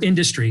other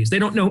industries. They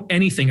don't know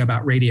anything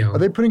about radio. Are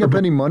they putting up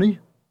any money?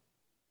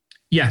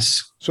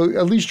 Yes. So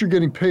at least you're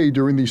getting paid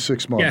during these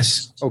 6 months.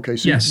 Yes. Okay.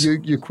 So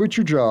you quit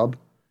your job.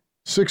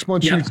 6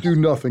 months you do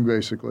nothing,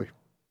 basically.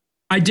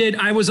 I did.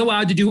 I was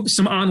allowed to do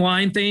some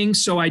online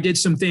things. So I did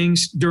some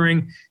things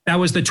that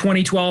was the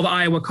 2012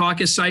 Iowa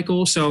caucus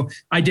cycle. So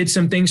I did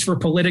some things for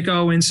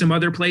Politico and some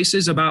other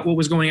places about what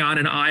was going on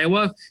in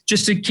Iowa,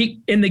 just to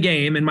keep in the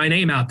game and my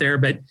name out there.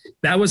 But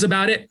that was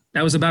about it.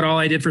 That was about all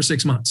I did for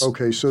 6 months.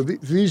 Okay. So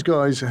these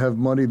guys have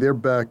money. They're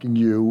backing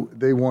you.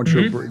 They want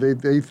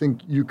they think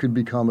you could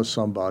become a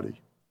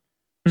somebody.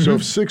 So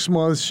if 6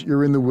 months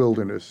you're in the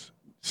wilderness,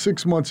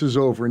 6 months is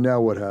over. Now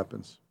what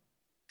happens?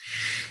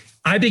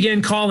 I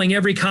began calling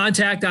every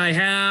contact I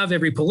have,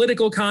 every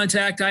political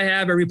contact I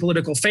have, every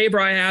political favor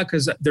I have,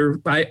 because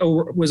I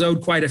was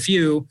owed quite a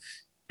few,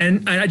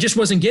 and I just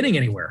wasn't getting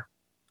anywhere.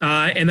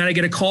 And then I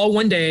get a call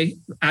one day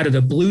out of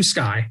the blue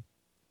sky,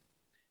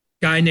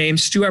 guy named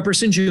Stu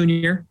Epperson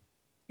Jr.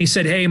 He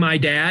said, hey, my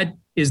dad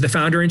is the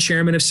founder and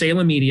chairman of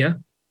Salem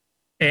Media,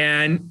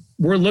 and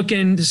we're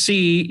looking to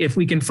see if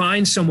we can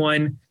find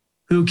someone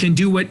who can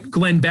do what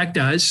Glenn Beck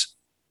does,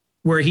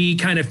 where he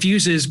kind of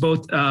fuses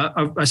both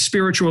a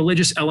spiritual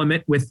religious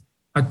element with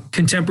a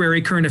contemporary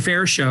current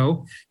affairs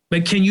show.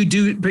 But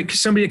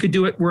somebody that could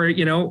do it where,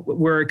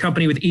 we're a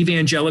company with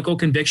evangelical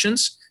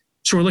convictions.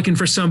 So we're looking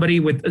for somebody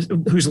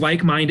who's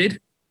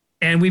like-minded.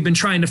 And we've been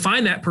trying to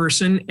find that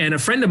person. And a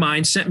friend of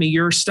mine sent me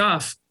your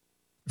stuff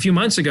a few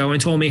months ago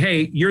and told me,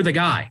 hey, you're the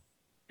guy.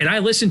 And I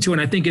listened to it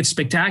and I think it's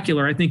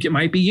spectacular. I think it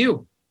might be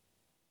you.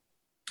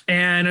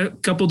 And a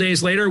couple of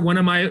days later, one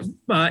of my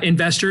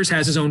investors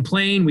has his own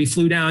plane. We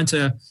flew down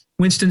to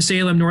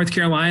Winston-Salem, North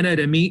Carolina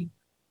to meet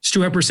Stu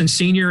Epperson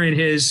Sr. in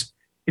his,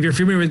 if you're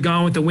familiar with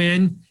Gone with the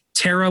Wind,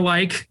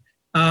 Terra-like,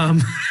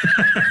 I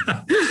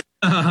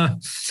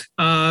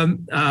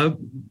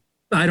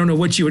don't know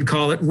what you would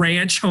call it,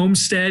 ranch,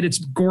 homestead. It's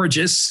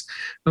gorgeous.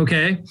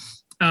 Okay.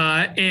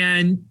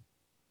 And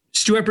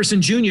Stu Epperson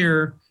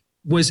Jr.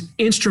 was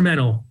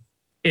instrumental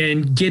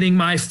in getting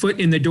my foot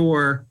in the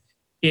door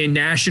in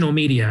national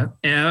media.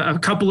 A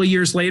couple of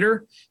years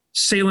later,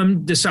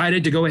 Salem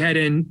decided to go ahead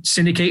and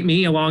syndicate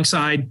me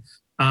alongside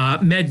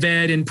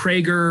Medved and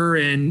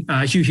Prager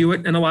and Hugh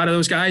Hewitt and a lot of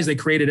those guys. They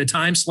created a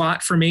time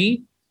slot for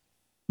me.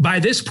 By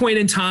this point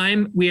in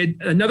time, we had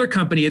another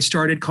company had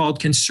started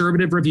called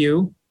Conservative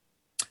Review.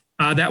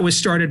 That was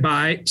started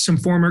by some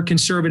former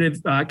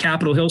conservative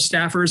Capitol Hill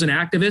staffers and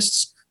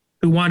activists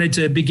who wanted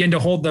to begin to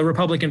hold the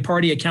Republican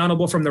Party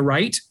accountable from the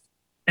right.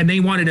 And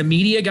they wanted a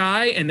media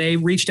guy, and they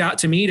reached out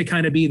to me to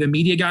kind of be the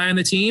media guy on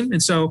the team.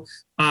 And so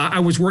I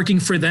was working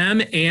for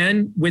them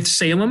and with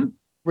Salem.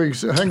 Wait,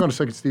 so hang on a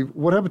second, Steve.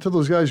 What happened to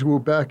those guys who were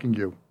backing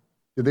you?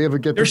 Did they ever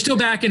get? They're still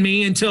backing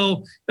me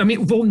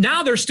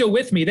now they're still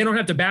with me. They don't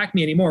have to back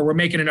me anymore. We're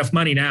making enough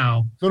money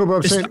now. No, but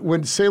I'm saying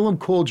when Salem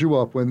called you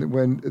up,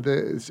 when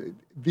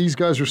these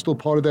guys are still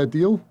part of that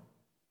deal?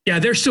 Yeah,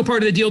 they're still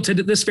part of the deal to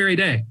this very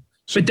day.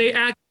 But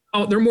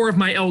they're more of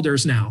my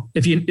elders now.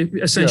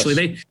 Essentially,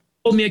 they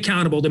hold me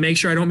accountable to make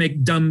sure I don't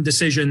make dumb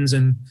decisions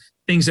and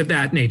things of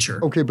that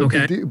nature. Okay,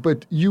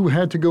 but you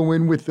had to go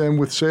in with them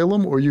with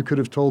Salem, or you could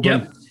have told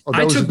them. Oh,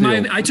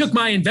 I took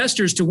my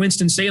investors to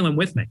Winston-Salem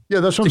with me.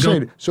 Yeah, that's what I'm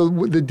saying. So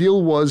the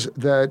deal was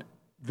that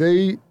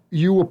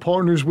you were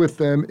partners with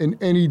them in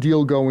any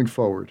deal going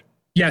forward.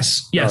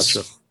 Yes.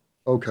 Gotcha.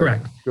 Okay.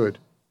 Correct. Good.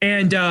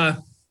 And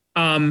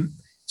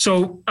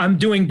so I'm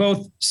doing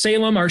both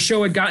Salem. Our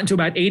show had gotten to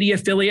about 80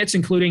 affiliates,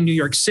 including New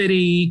York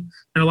City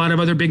and a lot of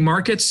other big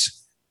markets.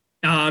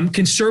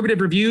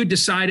 Conservative Review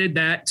decided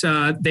that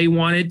they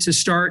wanted to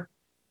start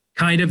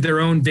kind of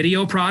their own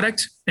video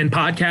product and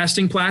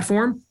podcasting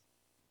platform.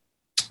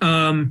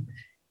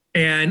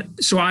 And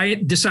so I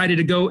decided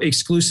to go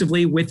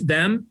exclusively with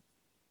them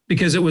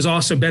because it was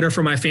also better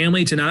for my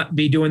family to not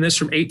be doing this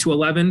from 8 to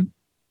 11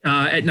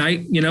 at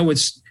night,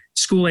 with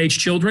school-age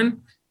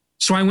children.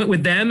 So I went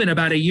with them, and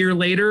about a year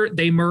later,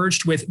 they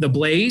merged with The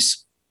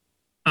Blaze.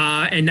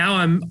 And now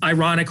I'm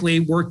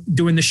ironically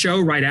doing the show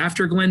right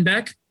after Glenn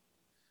Beck.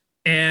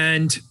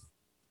 And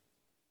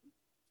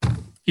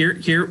here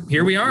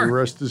we are. The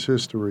rest is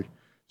history.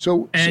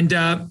 So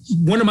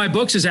one of my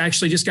books has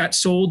actually just got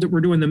sold.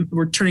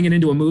 We're turning it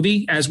into a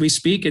movie as we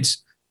speak.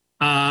 It's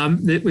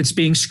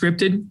being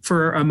scripted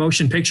for a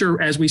motion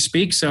picture as we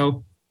speak.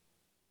 So,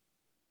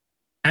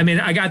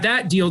 I got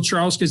that deal,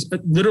 Charles, because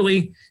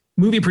literally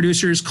movie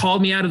producers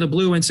called me out of the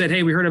blue and said,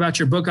 "Hey, we heard about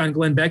your book on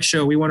Glenn Beck's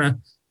show. We want to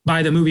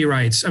buy the movie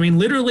rights. I mean,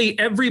 literally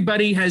every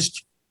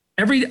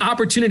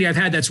opportunity I've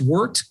had that's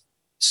worked,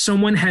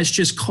 someone has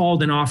just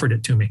called and offered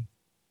it to me.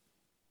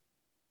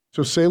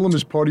 So Salem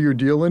is part of your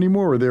deal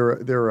anymore, or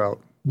they're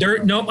out?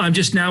 Nope, I'm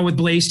just now with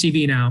Blaze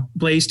TV now.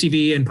 Blaze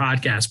TV and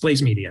podcast,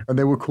 Blaze Media. And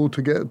they were cool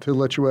to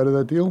let you out of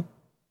that deal?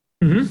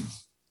 Mm-hmm.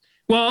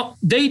 Well,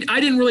 I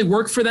didn't really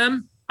work for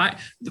them.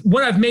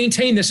 What I've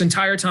maintained this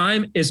entire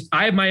time is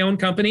I have my own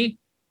company,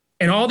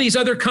 and all these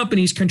other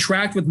companies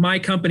contract with my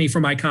company for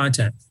my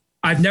content.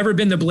 I've never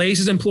been the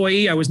Blaze's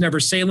employee. I was never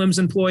Salem's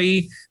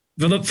employee.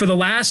 For the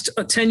last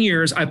 10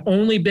 years, I've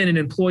only been an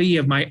employee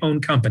of my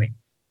own company.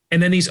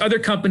 And then these other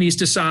companies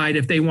decide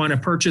if they want to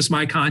purchase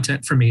my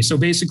content from me. So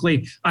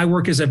basically, I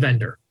work as a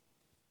vendor.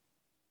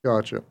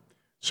 Gotcha.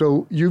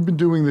 So you've been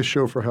doing this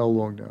show for how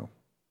long now?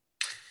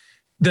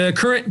 The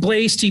current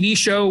Blaze TV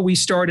show, we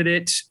started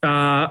it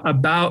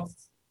about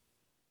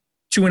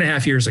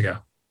 2.5 years ago.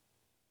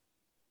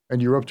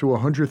 And you're up to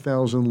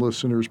 100,000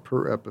 listeners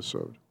per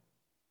episode.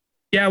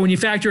 Yeah, when you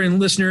factor in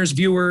listeners,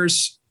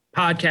 viewers,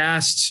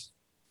 podcasts,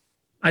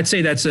 I'd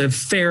say that's a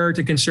fair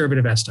to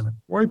conservative estimate.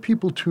 Why are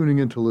people tuning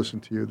in to listen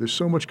to you? There's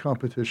so much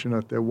competition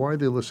out there. Why are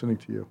they listening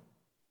to you?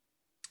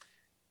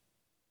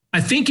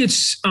 I think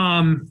it's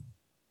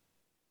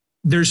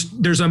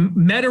there's a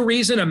meta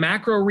reason, a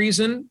macro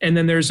reason, and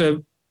then there's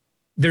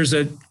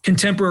a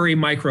contemporary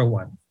micro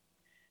one.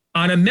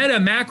 On a meta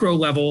macro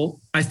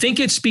level, I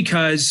think it's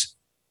because,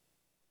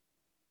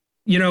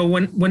 you know,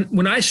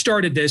 when I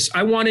started this,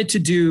 I wanted to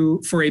do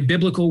for a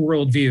biblical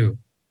worldview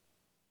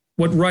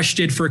what Rush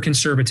did for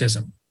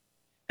conservatism.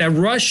 That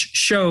Rush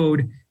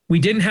showed we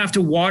didn't have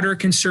to water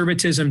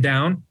conservatism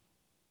down,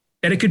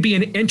 that it could be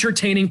an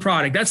entertaining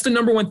product. That's the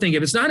number one thing.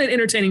 If it's not an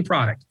entertaining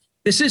product,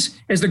 this is,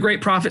 as the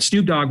great prophet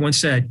Snoop Dogg once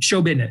said,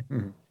 show business.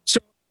 Mm-hmm. So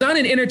it's not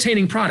an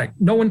entertaining product.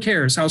 No one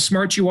cares how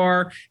smart you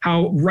are,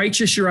 how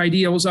righteous your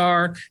ideals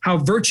are, how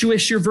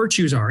virtuous your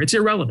virtues are. It's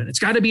irrelevant. It's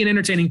got to be an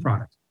entertaining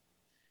product.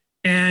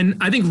 And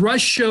I think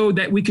Rush showed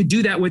that we could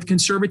do that with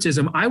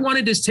conservatism. I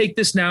wanted to take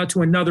this now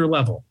to another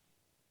level.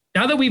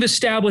 Now that we've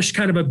established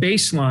kind of a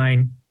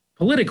baseline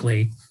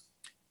politically,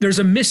 there's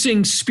a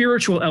missing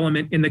spiritual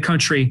element in the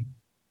country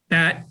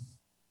that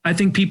I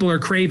think people are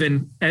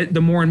craving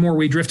the more and more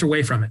we drift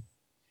away from it.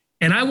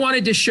 And I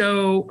wanted to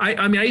show,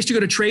 I used to go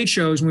to trade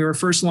shows when we were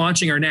first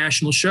launching our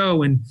national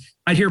show, and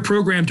I'd hear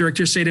program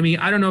directors say to me,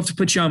 I don't know if to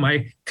put you on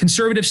my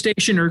conservative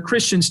station or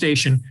Christian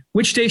station.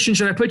 Which station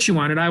should I put you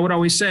on? And I would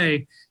always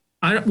say,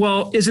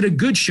 well, is it a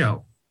good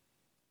show?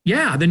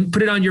 Yeah, then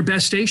put it on your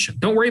best station.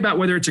 Don't worry about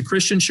whether it's a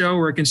Christian show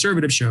or a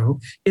conservative show.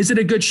 Is it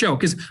a good show?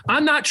 Because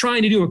I'm not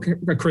trying to do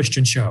a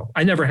Christian show.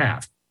 I never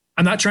have.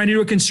 I'm not trying to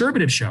do a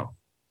conservative show.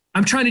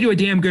 I'm trying to do a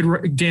damn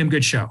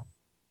good show.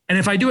 And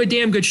if I do a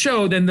damn good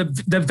show, then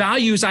the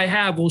values I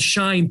have will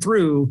shine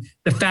through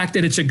the fact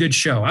that it's a good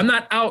show. I'm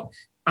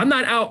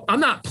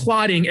not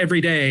plotting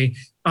every day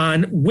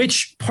on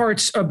which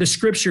parts of the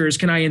scriptures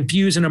can I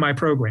infuse into my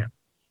program.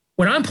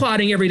 What I'm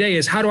plotting every day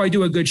is how do I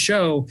do a good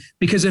show?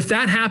 Because if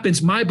that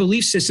happens, my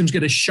belief system's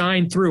going to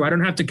shine through. I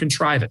don't have to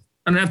contrive it.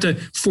 I don't have to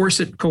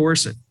force it,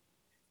 coerce it.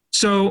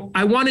 So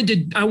I wanted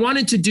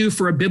to do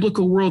for a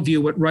biblical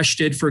worldview what Rush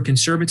did for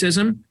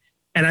conservatism.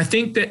 And I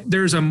think that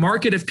there's a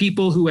market of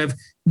people who have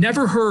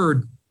never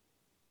heard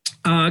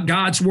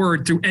God's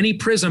word through any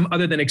prism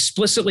other than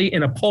explicitly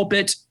in a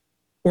pulpit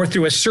or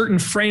through a certain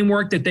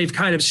framework that they've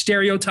kind of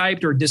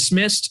stereotyped or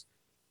dismissed,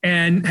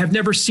 and have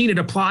never seen it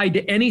applied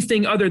to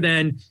anything other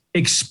than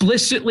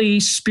explicitly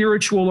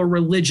spiritual or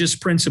religious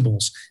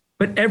principles,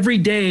 but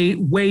everyday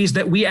ways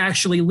that we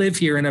actually live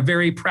here in a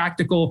very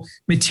practical,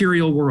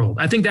 material world.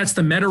 I think that's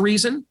the meta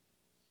reason.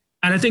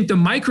 And I think the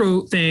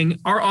micro thing,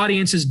 our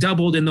audience has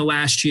doubled in the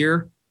last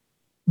year,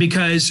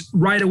 because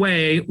right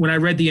away, when I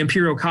read the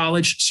Imperial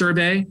College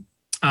survey,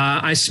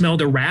 I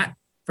smelled a rat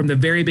from the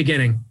very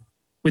beginning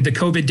with the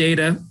COVID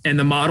data and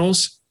the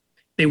models.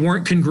 They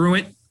weren't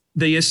congruent.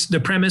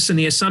 The premise and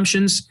the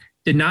assumptions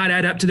did not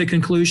add up to the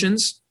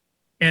conclusions.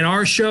 And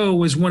our show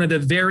was one of the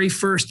very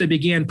first that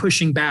began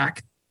pushing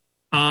back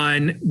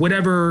on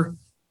whatever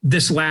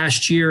this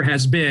last year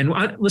has been.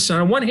 Listen,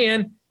 on one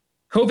hand,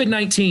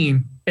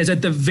 COVID-19 is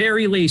at the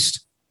very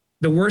least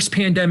the worst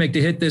pandemic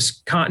to hit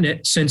this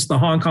continent since the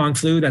Hong Kong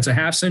flu. That's a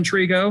half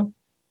century ago.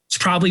 It's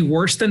probably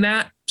worse than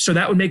that. So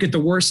that would make it the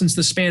worst since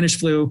the Spanish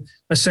flu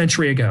a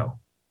century ago.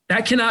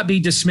 That cannot be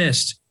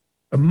dismissed.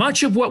 But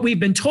much of what we've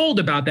been told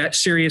about that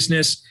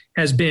seriousness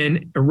has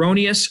been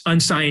erroneous,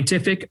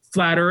 unscientific,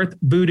 flat earth,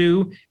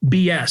 voodoo,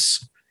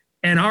 BS.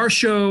 And our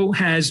show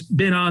has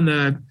been on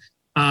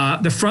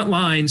the front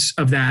lines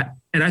of that.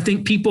 And I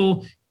think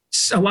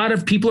a lot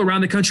of people around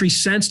the country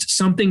sensed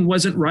something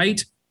wasn't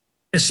right,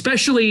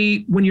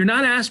 especially when you're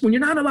not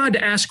allowed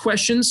to ask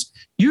questions.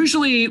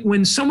 Usually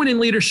when someone in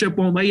leadership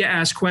won't let you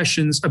ask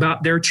questions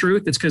about their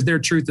truth, it's because their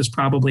truth is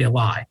probably a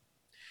lie.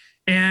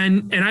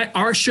 And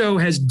our show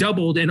has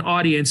doubled in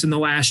audience in the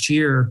last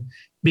year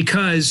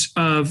because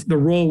of the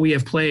role we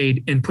have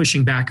played in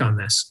pushing back on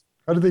this.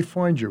 How did they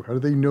find you? How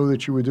did they know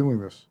that you were doing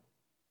this?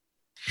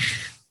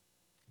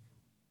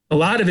 A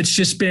lot of it's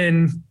just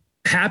been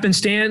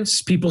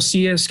happenstance. People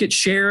see us get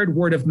shared,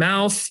 word of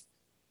mouth.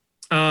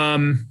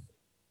 I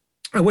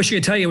wish I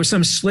could tell you it was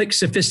some slick,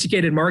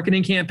 sophisticated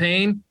marketing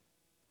campaign.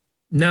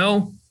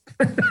 No,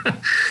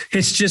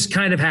 it's just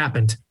kind of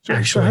happened,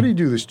 actually. So how do you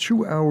do this?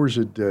 2 hours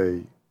a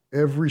day,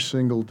 every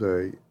single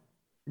day?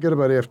 Forget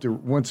about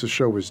once the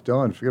show is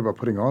done, forget about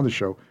putting on the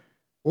show.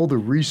 All the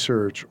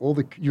research,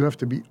 you have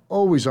to be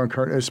always on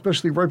current,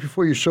 especially right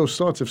before your show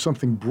starts. If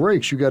something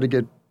breaks, you got to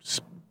get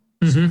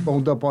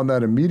phoned up on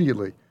that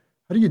immediately.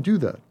 How do you do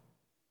that?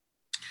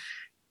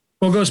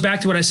 Well, it goes back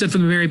to what I said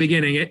from the very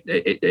beginning.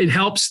 It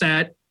helps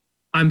that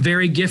I'm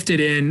very gifted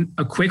in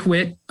a quick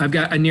wit. I've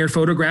got a near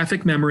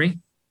photographic memory.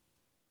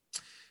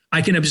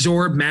 I can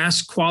absorb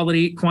mass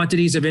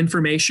quantities of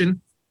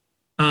information,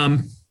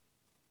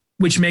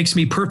 which makes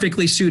me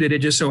perfectly suited, it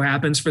just so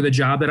happens, for the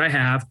job that I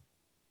have.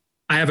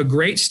 I have a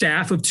great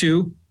staff of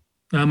 2.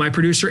 My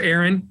producer,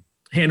 Aaron,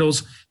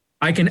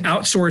 I can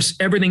outsource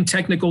everything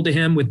technical to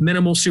him with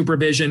minimal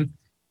supervision.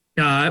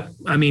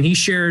 He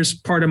shares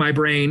part of my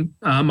brain.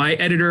 My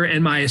editor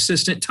and my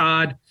assistant,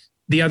 Todd,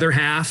 the other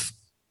half.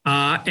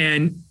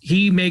 And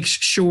he makes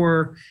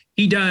sure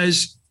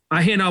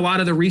I hand a lot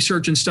of the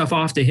research and stuff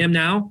off to him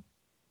now,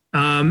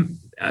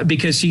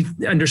 because he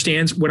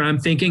understands what I'm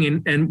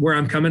thinking and where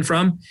I'm coming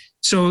from.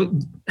 So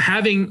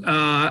having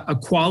a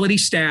quality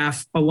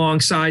staff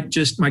alongside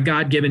just my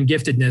God-given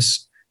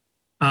giftedness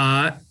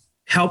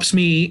helps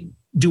me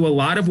do a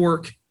lot of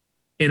work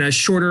in a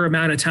shorter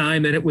amount of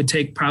time than it would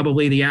take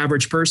probably the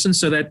average person,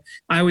 so that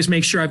I always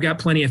make sure I've got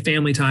plenty of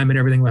family time and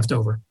everything left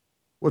over.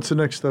 What's the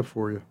next step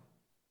for you?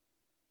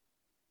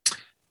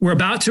 We're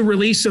about to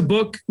release a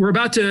book. We're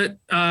about to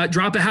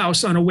drop a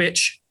house on a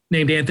witch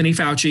named Anthony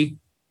Fauci.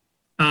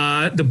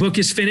 The book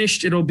is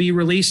finished. It'll be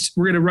released.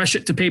 We're going to rush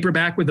it to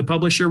paperback with the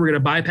publisher. We're going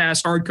to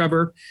bypass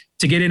hardcover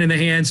to get it in the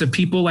hands of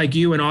people like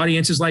you and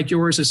audiences like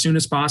yours as soon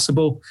as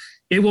possible.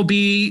 It will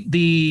be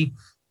the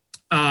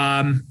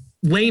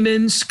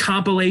layman's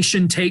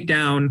compilation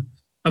takedown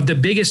of the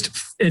biggest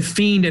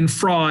fiend and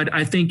fraud,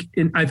 I think,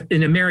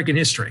 in American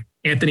history,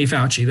 Anthony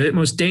Fauci, the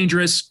most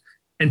dangerous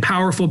and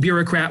powerful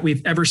bureaucrat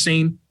we've ever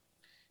seen.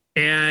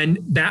 And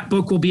that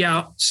book will be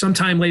out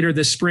sometime later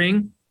this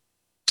spring.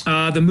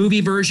 The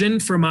movie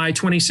version for my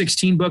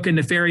 2016 book, A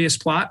Nefarious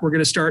Plot, we're going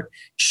to start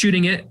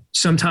shooting it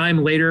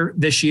sometime later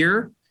this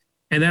year.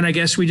 And then I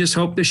guess we just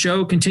hope the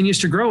show continues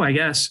to grow, I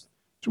guess.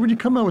 So when you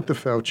come out with the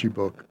Fauci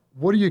book,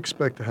 what do you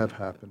expect to have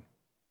happen?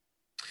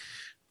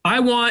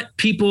 I want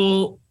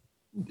people,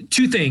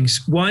 2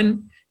 things.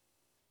 One,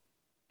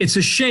 it's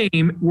a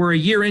shame we're a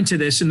year into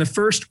this, and the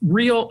first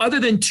real, other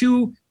than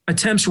 2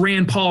 attempts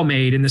Rand Paul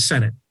made in the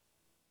Senate,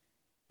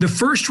 the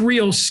first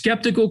real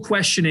skeptical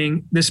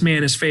questioning this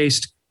man has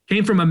faced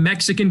came from a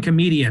Mexican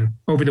comedian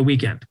over the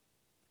weekend.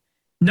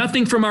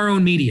 Nothing from our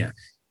own media.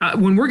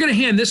 When we're going to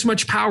hand this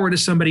much power to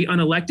somebody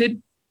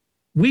unelected,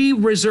 we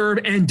reserve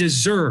and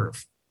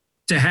deserve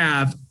to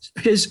have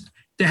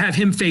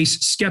him face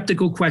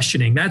skeptical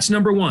questioning. That's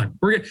number one.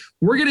 We're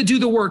going to do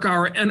the work,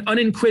 our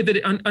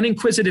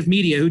uninquisitive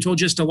media who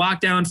told you just to lock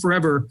down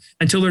forever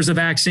until there's a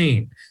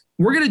vaccine.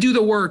 We're going to do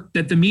the work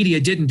that the media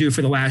didn't do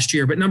for the last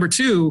year. But number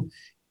 2,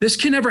 this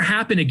can never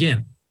happen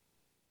again.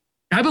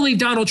 I believe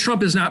Donald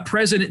Trump is not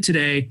president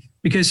today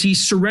because he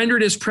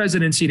surrendered his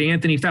presidency to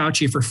Anthony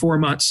Fauci for 4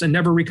 months and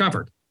never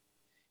recovered.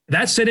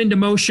 That set into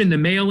motion the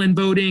mail-in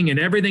voting and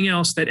everything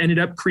else that ended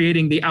up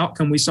creating the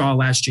outcome we saw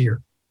last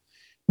year.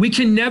 We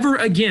can never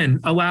again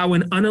allow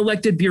an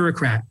unelected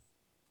bureaucrat,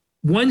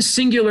 one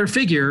singular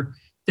figure,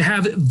 to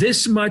have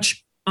this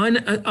much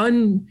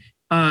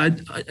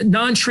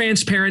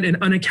non-transparent and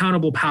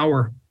unaccountable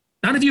power.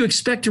 None of you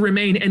expect to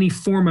remain any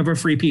form of a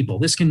free people.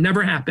 This can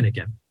never happen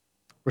again.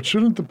 But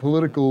shouldn't the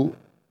political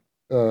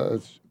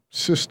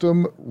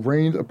system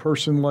rein a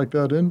person like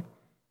that in?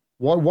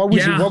 Why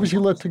was he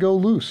let to go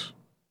loose?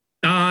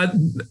 That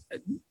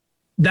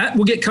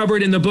will get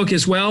covered in the book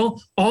as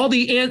well. All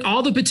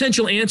the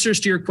potential answers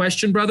to your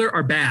question, brother,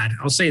 are bad.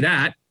 I'll say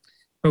that.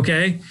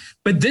 Okay.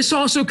 But this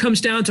also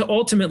comes down to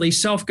ultimately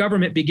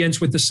self-government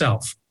begins with the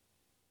self.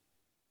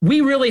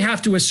 We really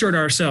have to assert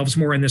ourselves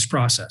more in this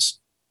process.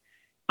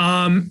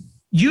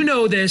 You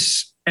know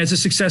this as a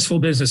successful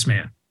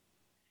businessman.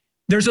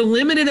 There's a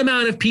limited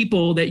amount of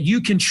people that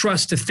you can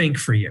trust to think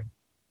for you.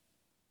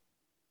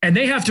 And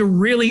they have to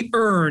really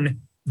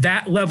earn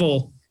that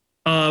level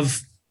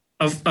of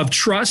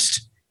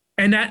trust.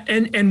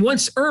 And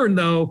once earned,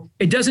 though,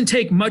 it doesn't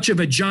take much of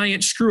a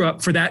giant screw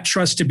up for that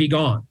trust to be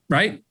gone,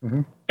 right?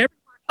 Mm-hmm.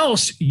 Everyone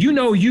else,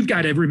 you've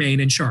got to remain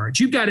in charge.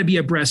 You've got to be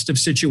abreast of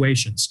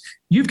situations.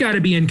 You've got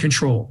to be in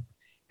control.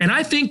 And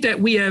I think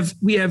that we have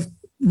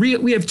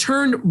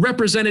turned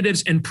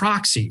representatives and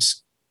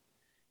proxies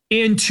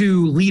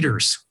into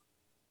leaders,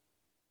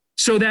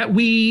 so that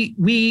we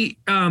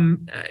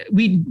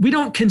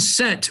don't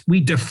consent, we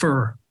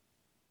defer.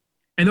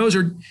 And those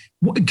are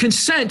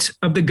consent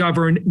of the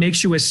governed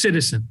makes you a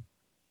citizen.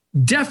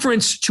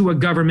 Deference to a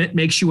government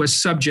makes you a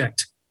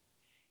subject.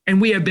 And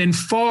we have been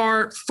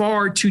far,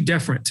 far too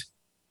deferent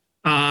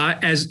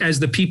as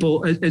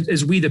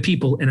we the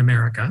people in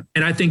America.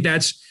 And I think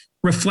that's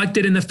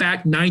reflected in the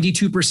fact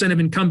 92% of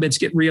incumbents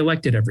get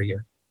reelected every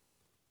year.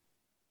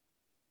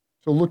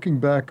 So looking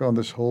back on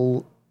this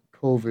whole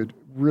COVID,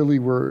 really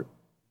we're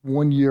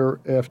 1 year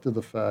after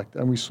the fact,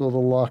 and we saw the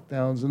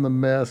lockdowns and the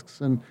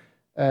masks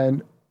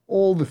and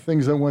all the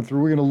things that went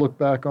through. We're going to look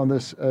back on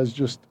this as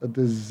just a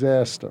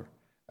disaster.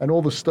 And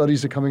all the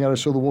studies are coming out. I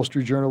saw the Wall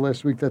Street Journal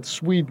last week that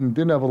Sweden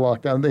didn't have a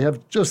lockdown. They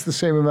have just the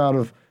same amount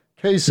of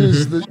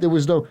cases. There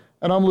was no,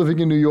 and I'm living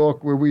in New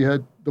York where we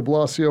had de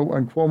Blasio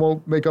and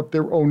Cuomo make up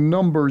their own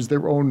numbers,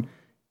 their own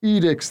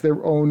edicts,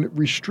 their own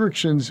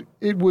restrictions.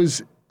 It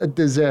was a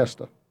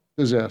disaster.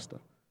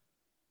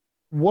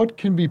 What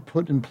can be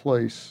put in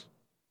place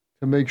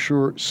to make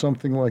sure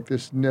something like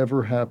this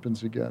never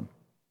happens again?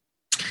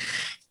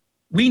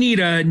 We need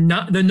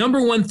the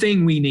number one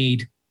thing we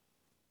need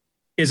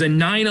is a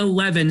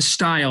 9/11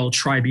 style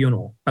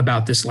tribunal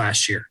about this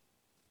last year.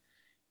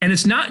 And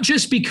it's not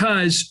just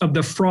because of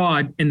the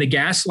fraud and the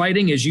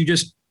gaslighting, as you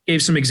just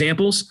gave some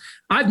examples.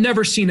 I've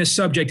never seen a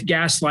subject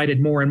gaslighted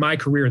more in my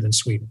career than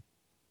Sweden.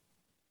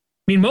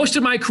 I mean, most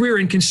of my career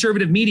in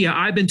conservative media,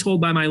 I've been told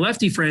by my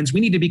lefty friends,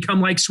 we need to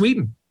become like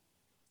Sweden.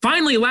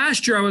 Finally,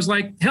 last year, I was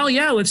like, hell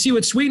yeah, let's see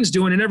what Sweden's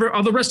doing. And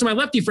all the rest of my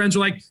lefty friends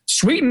were like,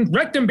 Sweden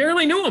wrecked them,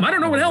 barely knew them. I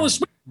don't know what the hell is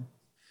Sweden.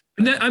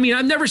 And then, I mean,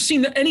 I've never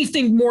seen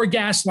anything more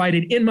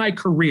gaslighted in my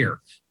career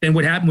than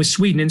what happened with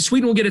Sweden. And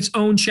Sweden will get its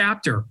own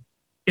chapter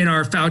in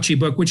our Fauci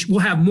book, which will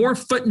have more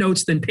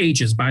footnotes than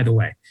pages, by the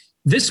way.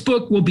 This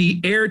book will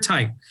be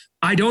airtight.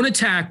 I don't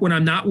attack when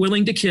I'm not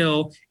willing to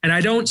kill, and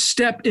I don't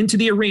step into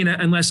the arena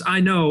unless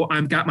I know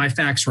I've got my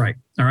facts right.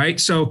 All right.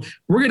 So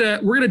we're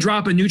gonna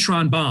drop a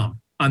neutron bomb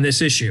on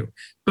this issue.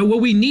 But what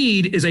we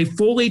need is a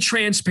fully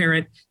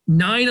transparent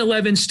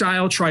 9/11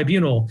 style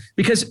tribunal,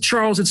 because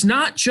Charles, it's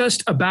not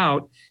just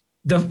about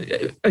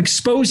the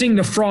exposing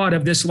the fraud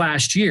of this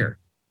last year,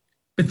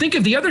 but think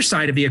of the other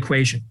side of the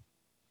equation.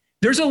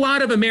 There's a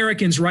lot of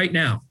Americans right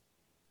now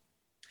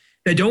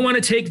that don't want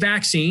to take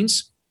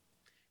vaccines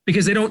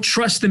because they don't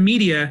trust the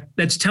media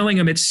that's telling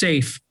them it's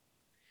safe,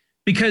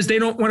 because they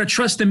don't want to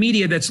trust the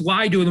media that's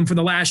lied to them for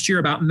the last year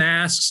about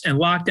masks and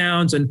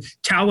lockdowns and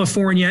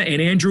California and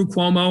Andrew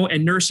Cuomo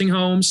and nursing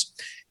homes.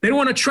 They don't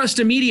want to trust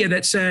a media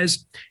that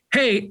says,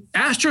 hey,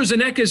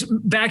 AstraZeneca's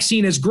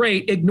vaccine is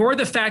great. Ignore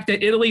the fact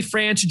that Italy,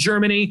 France,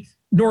 Germany,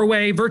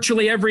 Norway,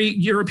 virtually every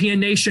European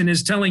nation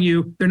is telling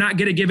you they're not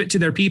going to give it to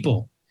their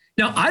people.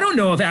 Now, I don't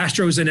know if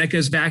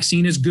AstraZeneca's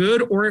vaccine is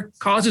good or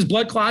causes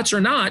blood clots or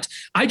not.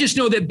 I just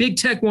know that big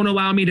tech won't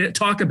allow me to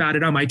talk about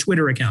it on my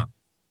Twitter account.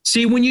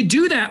 See, when you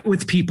do that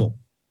with people,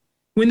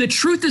 when the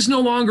truth is no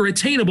longer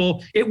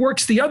attainable, it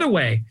works the other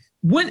way.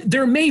 When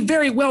there may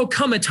very well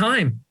come a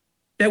time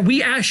that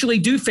we actually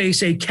do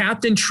face a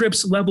Captain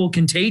Trips level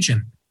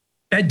contagion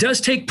that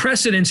does take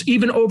precedence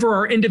even over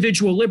our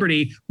individual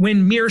liberty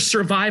when mere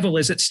survival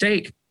is at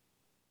stake.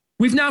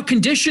 We've now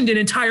conditioned an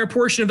entire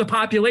portion of the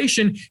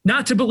population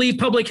not to believe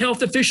public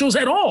health officials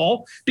at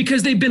all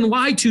because they've been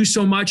lied to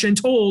so much and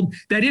told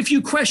that if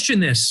you question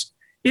this,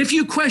 if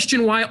you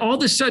question why all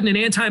of a sudden an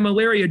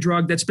anti-malaria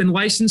drug that's been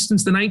licensed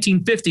since the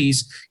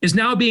 1950s is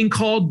now being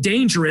called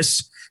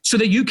dangerous so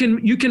that you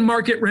can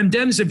market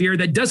remdesivir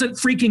that doesn't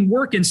freaking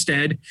work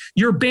instead,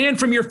 you're banned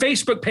from your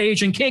Facebook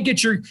page and can't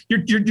get your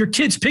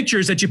kids'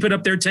 pictures that you put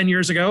up there 10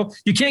 years ago.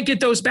 You can't get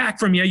those back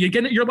from you.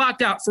 You're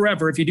locked out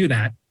forever if you do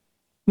that.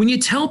 When you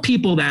tell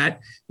people that,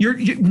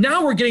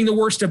 now we're getting the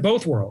worst of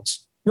both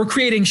worlds. We're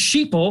creating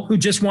sheeple who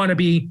just want to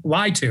be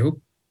lied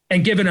to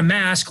and given a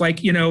mask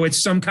like,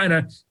 it's some kind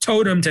of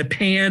totem to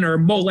Pan or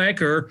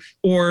Molech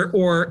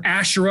or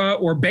Asherah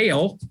or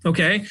Baal,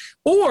 okay?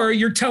 Or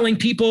you're telling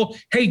people,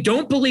 hey,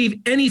 don't believe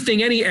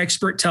anything any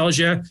expert tells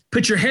you.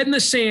 Put your head in the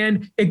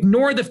sand.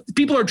 Ignore the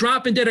people are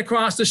dropping dead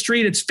across the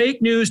street. It's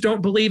fake news.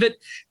 Don't believe it.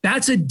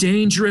 That's a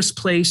dangerous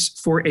place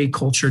for a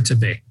culture to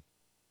be.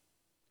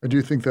 I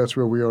do think that's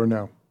where we are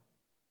now.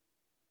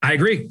 I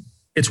agree.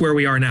 It's where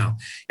we are now.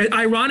 And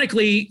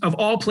ironically, of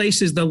all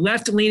places, the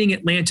left-leaning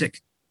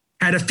Atlantic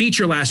had a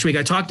feature last week.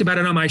 I talked about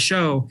it on my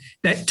show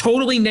that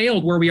totally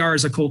nailed where we are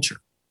as a culture.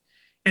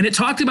 And it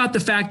talked about the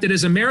fact that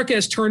as America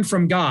has turned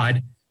from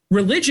God,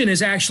 religion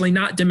is actually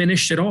not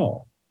diminished at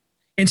all.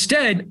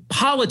 Instead,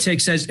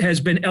 politics has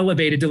been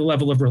elevated to the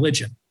level of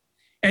religion.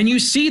 And you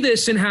see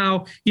this in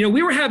how,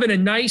 we were having a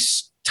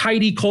nice,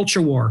 tidy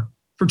culture war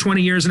for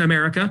 20 years in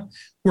America,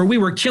 where we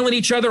were killing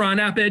each other on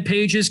op-ed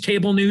pages,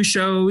 cable news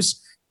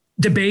shows,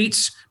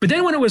 debates. But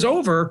then when it was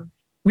over,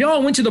 we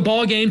all went to the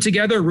ball game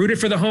together, rooted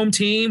for the home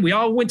team. We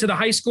all went to the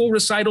high school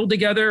recital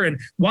together and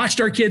watched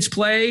our kids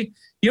play.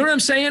 You know what I'm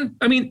saying?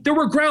 I mean, there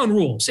were ground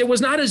rules. It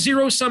was not a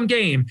zero-sum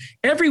game.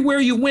 Everywhere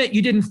you went,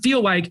 you didn't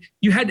feel like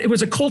it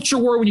was a culture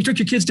war when you took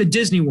your kids to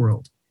Disney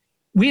World.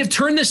 We have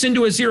turned this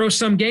into a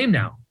zero-sum game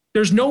now.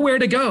 There's nowhere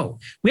to go.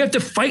 We have to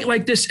fight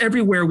like this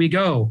everywhere we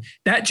go.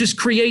 That just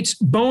creates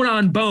bone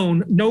on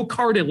bone, no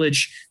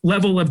cartilage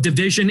level of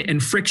division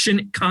and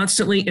friction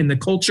constantly in the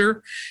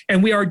culture.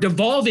 And we are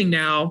devolving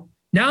now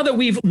Now that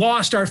we've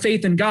lost our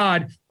faith in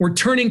God, we're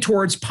turning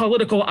towards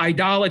political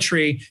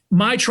idolatry.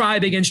 My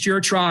tribe against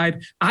your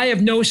tribe. I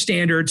have no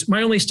standards.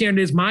 My only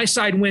standard is my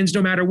side wins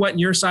no matter what and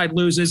your side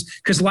loses,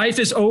 because life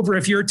is over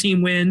if your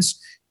team wins.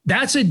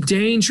 That's a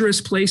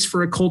dangerous place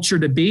for a culture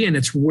to be, and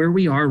it's where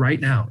we are right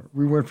now.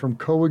 We went from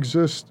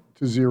coexist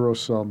to zero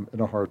sum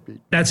in a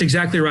heartbeat. That's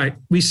exactly right.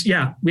 We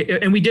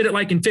did it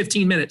like in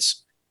 15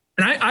 minutes.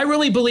 And I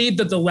really believe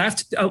that the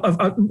left,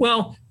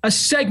 a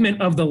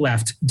segment of the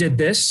left did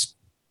this,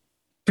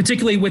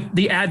 particularly with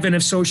the advent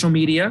of social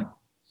media,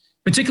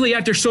 particularly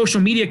after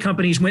social media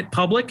companies went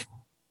public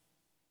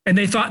and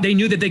they thought they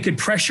knew that they could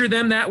pressure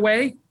them that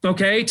way,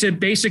 okay, to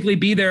basically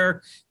be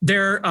their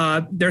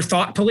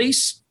thought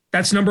police.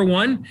 That's number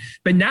one.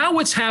 But now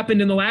what's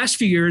happened in the last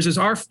few years is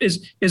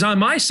on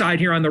my side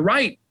here on the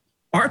right.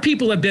 Our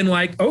people have been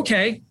like,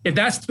 okay, if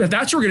that's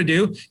what we're going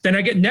to do, then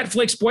I get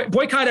Netflix,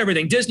 boycott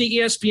everything, Disney,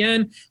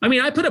 ESPN. I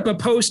mean, I put up a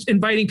post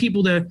inviting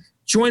people to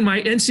join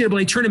my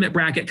NCAA tournament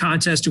bracket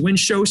contest to win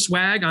show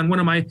swag on one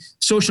of my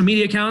social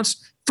media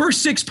accounts.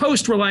 First 6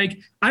 posts were like,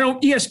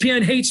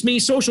 ESPN hates me,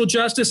 social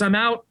justice, I'm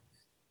out.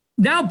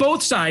 Now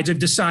both sides have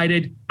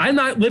decided I'm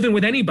not living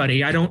with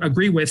anybody I don't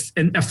agree with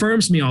and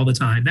affirms me all the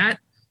time.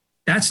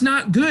 That's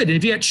not good. And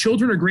if you got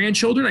children or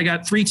grandchildren, I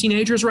got 3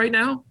 teenagers right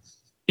now,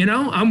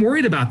 I'm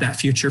worried about that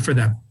future for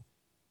them.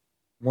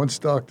 Once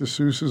Dr.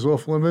 Seuss is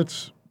off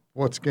limits,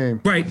 what's game?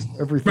 Right.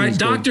 Everything's right. game.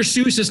 Dr.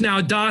 Seuss is now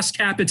Das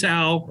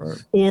Kapital,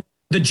 or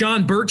the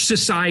John Birch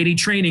Society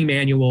training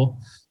manual,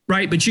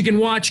 right? But you can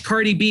watch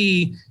Cardi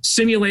B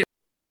simulate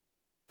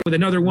with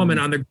another woman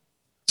on the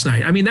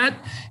night. I mean,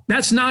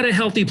 that's not a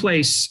healthy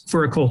place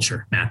for a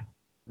culture, Matt.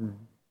 And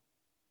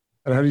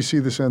how do you see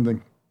this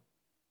ending?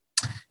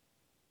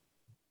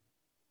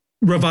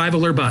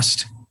 Revival or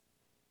bust.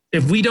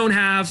 If we don't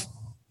have,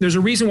 there's a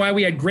reason why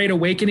we had great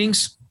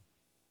awakenings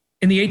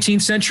in the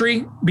 18th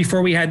century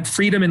before we had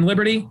freedom and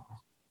liberty.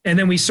 And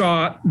then we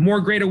saw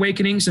more great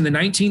awakenings in the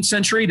 19th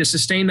century to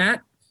sustain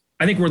that.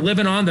 I think we're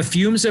living on the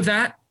fumes of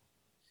that.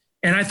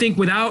 And I think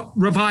without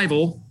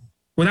revival,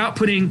 without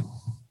putting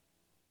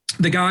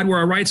the God where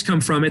our rights come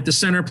from at the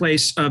center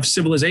place of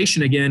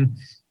civilization again,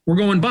 we're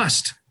going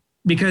bust.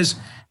 Because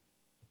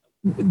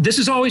this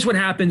is always what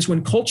happens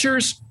when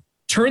cultures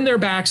turn their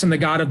backs on the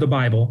God of the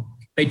Bible.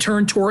 They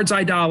turn towards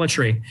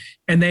idolatry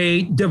and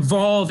they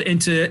devolve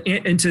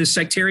into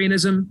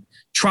sectarianism,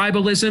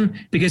 tribalism,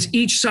 because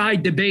each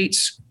side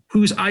debates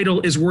whose idol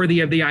is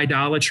worthy of the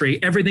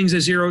idolatry. Everything's a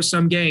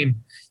zero-sum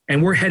game,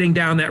 and we're heading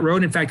down that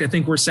road. In fact, I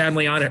think we're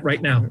sadly on it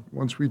right now.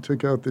 Once we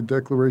took out the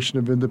Declaration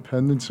of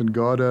Independence and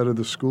God out of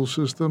the school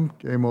system,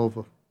 game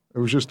over. It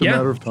was just a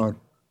matter of time.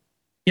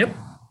 Yep.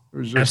 It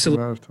was just a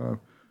matter of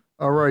time.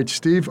 All right,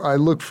 Steve, I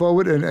look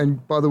forward.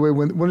 And by the way,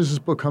 when is this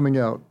book coming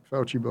out,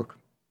 Fauci book?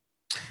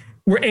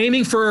 We're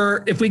aiming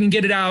for, if we can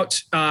get it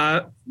out,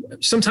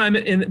 sometime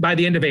by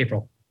the end of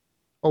April.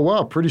 Oh,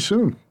 wow, pretty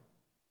soon.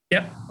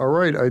 Yep. All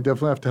right. I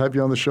definitely have to have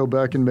you on the show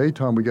back in May,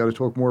 Tom. We got to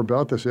talk more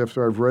about this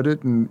after I've read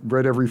it and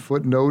read every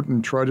footnote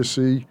and try to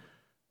see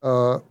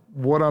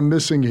what I'm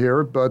missing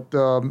here. But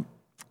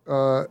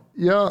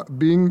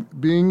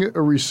being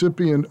a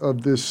recipient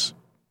of this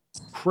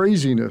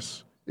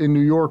craziness in New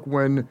York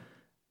when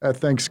at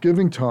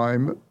Thanksgiving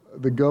time,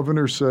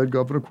 Governor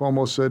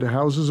Cuomo said,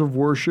 houses of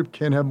worship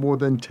can't have more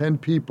than 10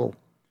 people.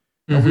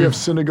 Mm-hmm. And we have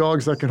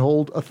synagogues that can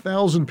hold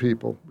 1,000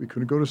 people. We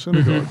couldn't go to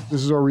synagogues. Mm-hmm.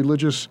 This is our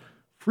religious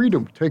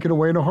freedom taken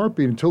away in a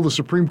heartbeat until the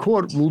Supreme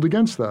Court ruled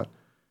against that.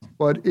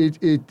 But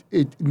it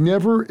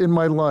never in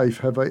my life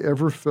have I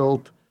ever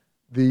felt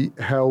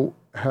how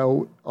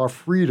our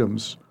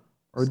freedoms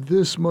are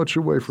this much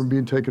away from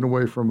being taken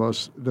away from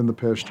us than the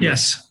past year.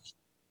 Yes.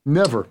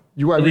 Never.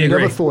 I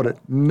never thought it.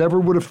 Never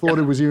would have thought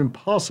it was even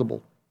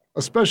possible,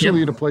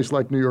 especially in a place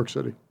like New York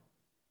City.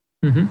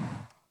 Mm-hmm.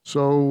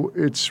 So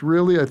it's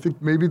really, I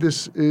think maybe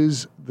this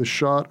is the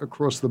shot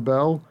across the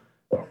bow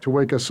to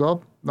wake us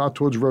up, not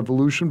towards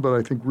revolution, but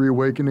I think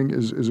reawakening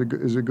is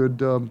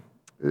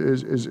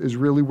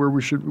really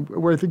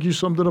where I think you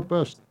summed it up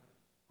best.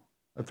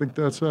 I think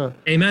that's it.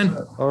 Amen.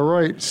 All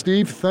right,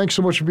 Steve, thanks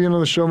so much for being on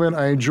the show, man.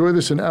 I enjoy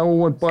this. An hour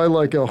went by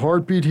like a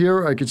heartbeat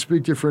here. I could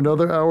speak to you for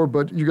another hour,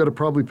 but you got to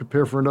probably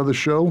prepare for another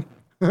show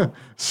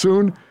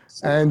soon.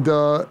 And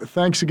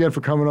thanks again for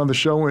coming on the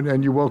show,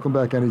 and you're welcome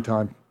back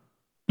anytime.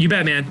 You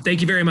bet, man.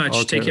 Thank you very much.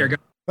 Okay. Take care, guys.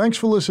 Thanks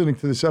for listening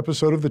to this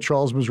episode of The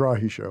Charles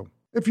Mizrahi Show.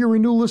 If you're a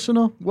new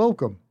listener,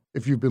 welcome.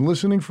 If you've been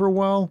listening for a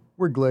while,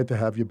 we're glad to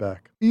have you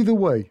back. Either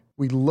way,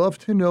 we'd love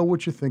to know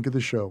what you think of the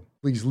show.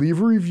 Please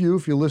leave a review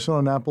if you listen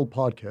on Apple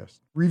Podcasts.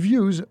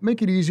 Reviews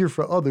make it easier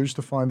for others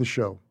to find the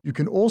show. You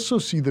can also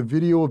see the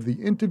video of the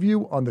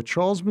interview on the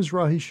Charles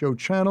Mizrahi Show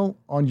channel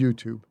on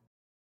YouTube.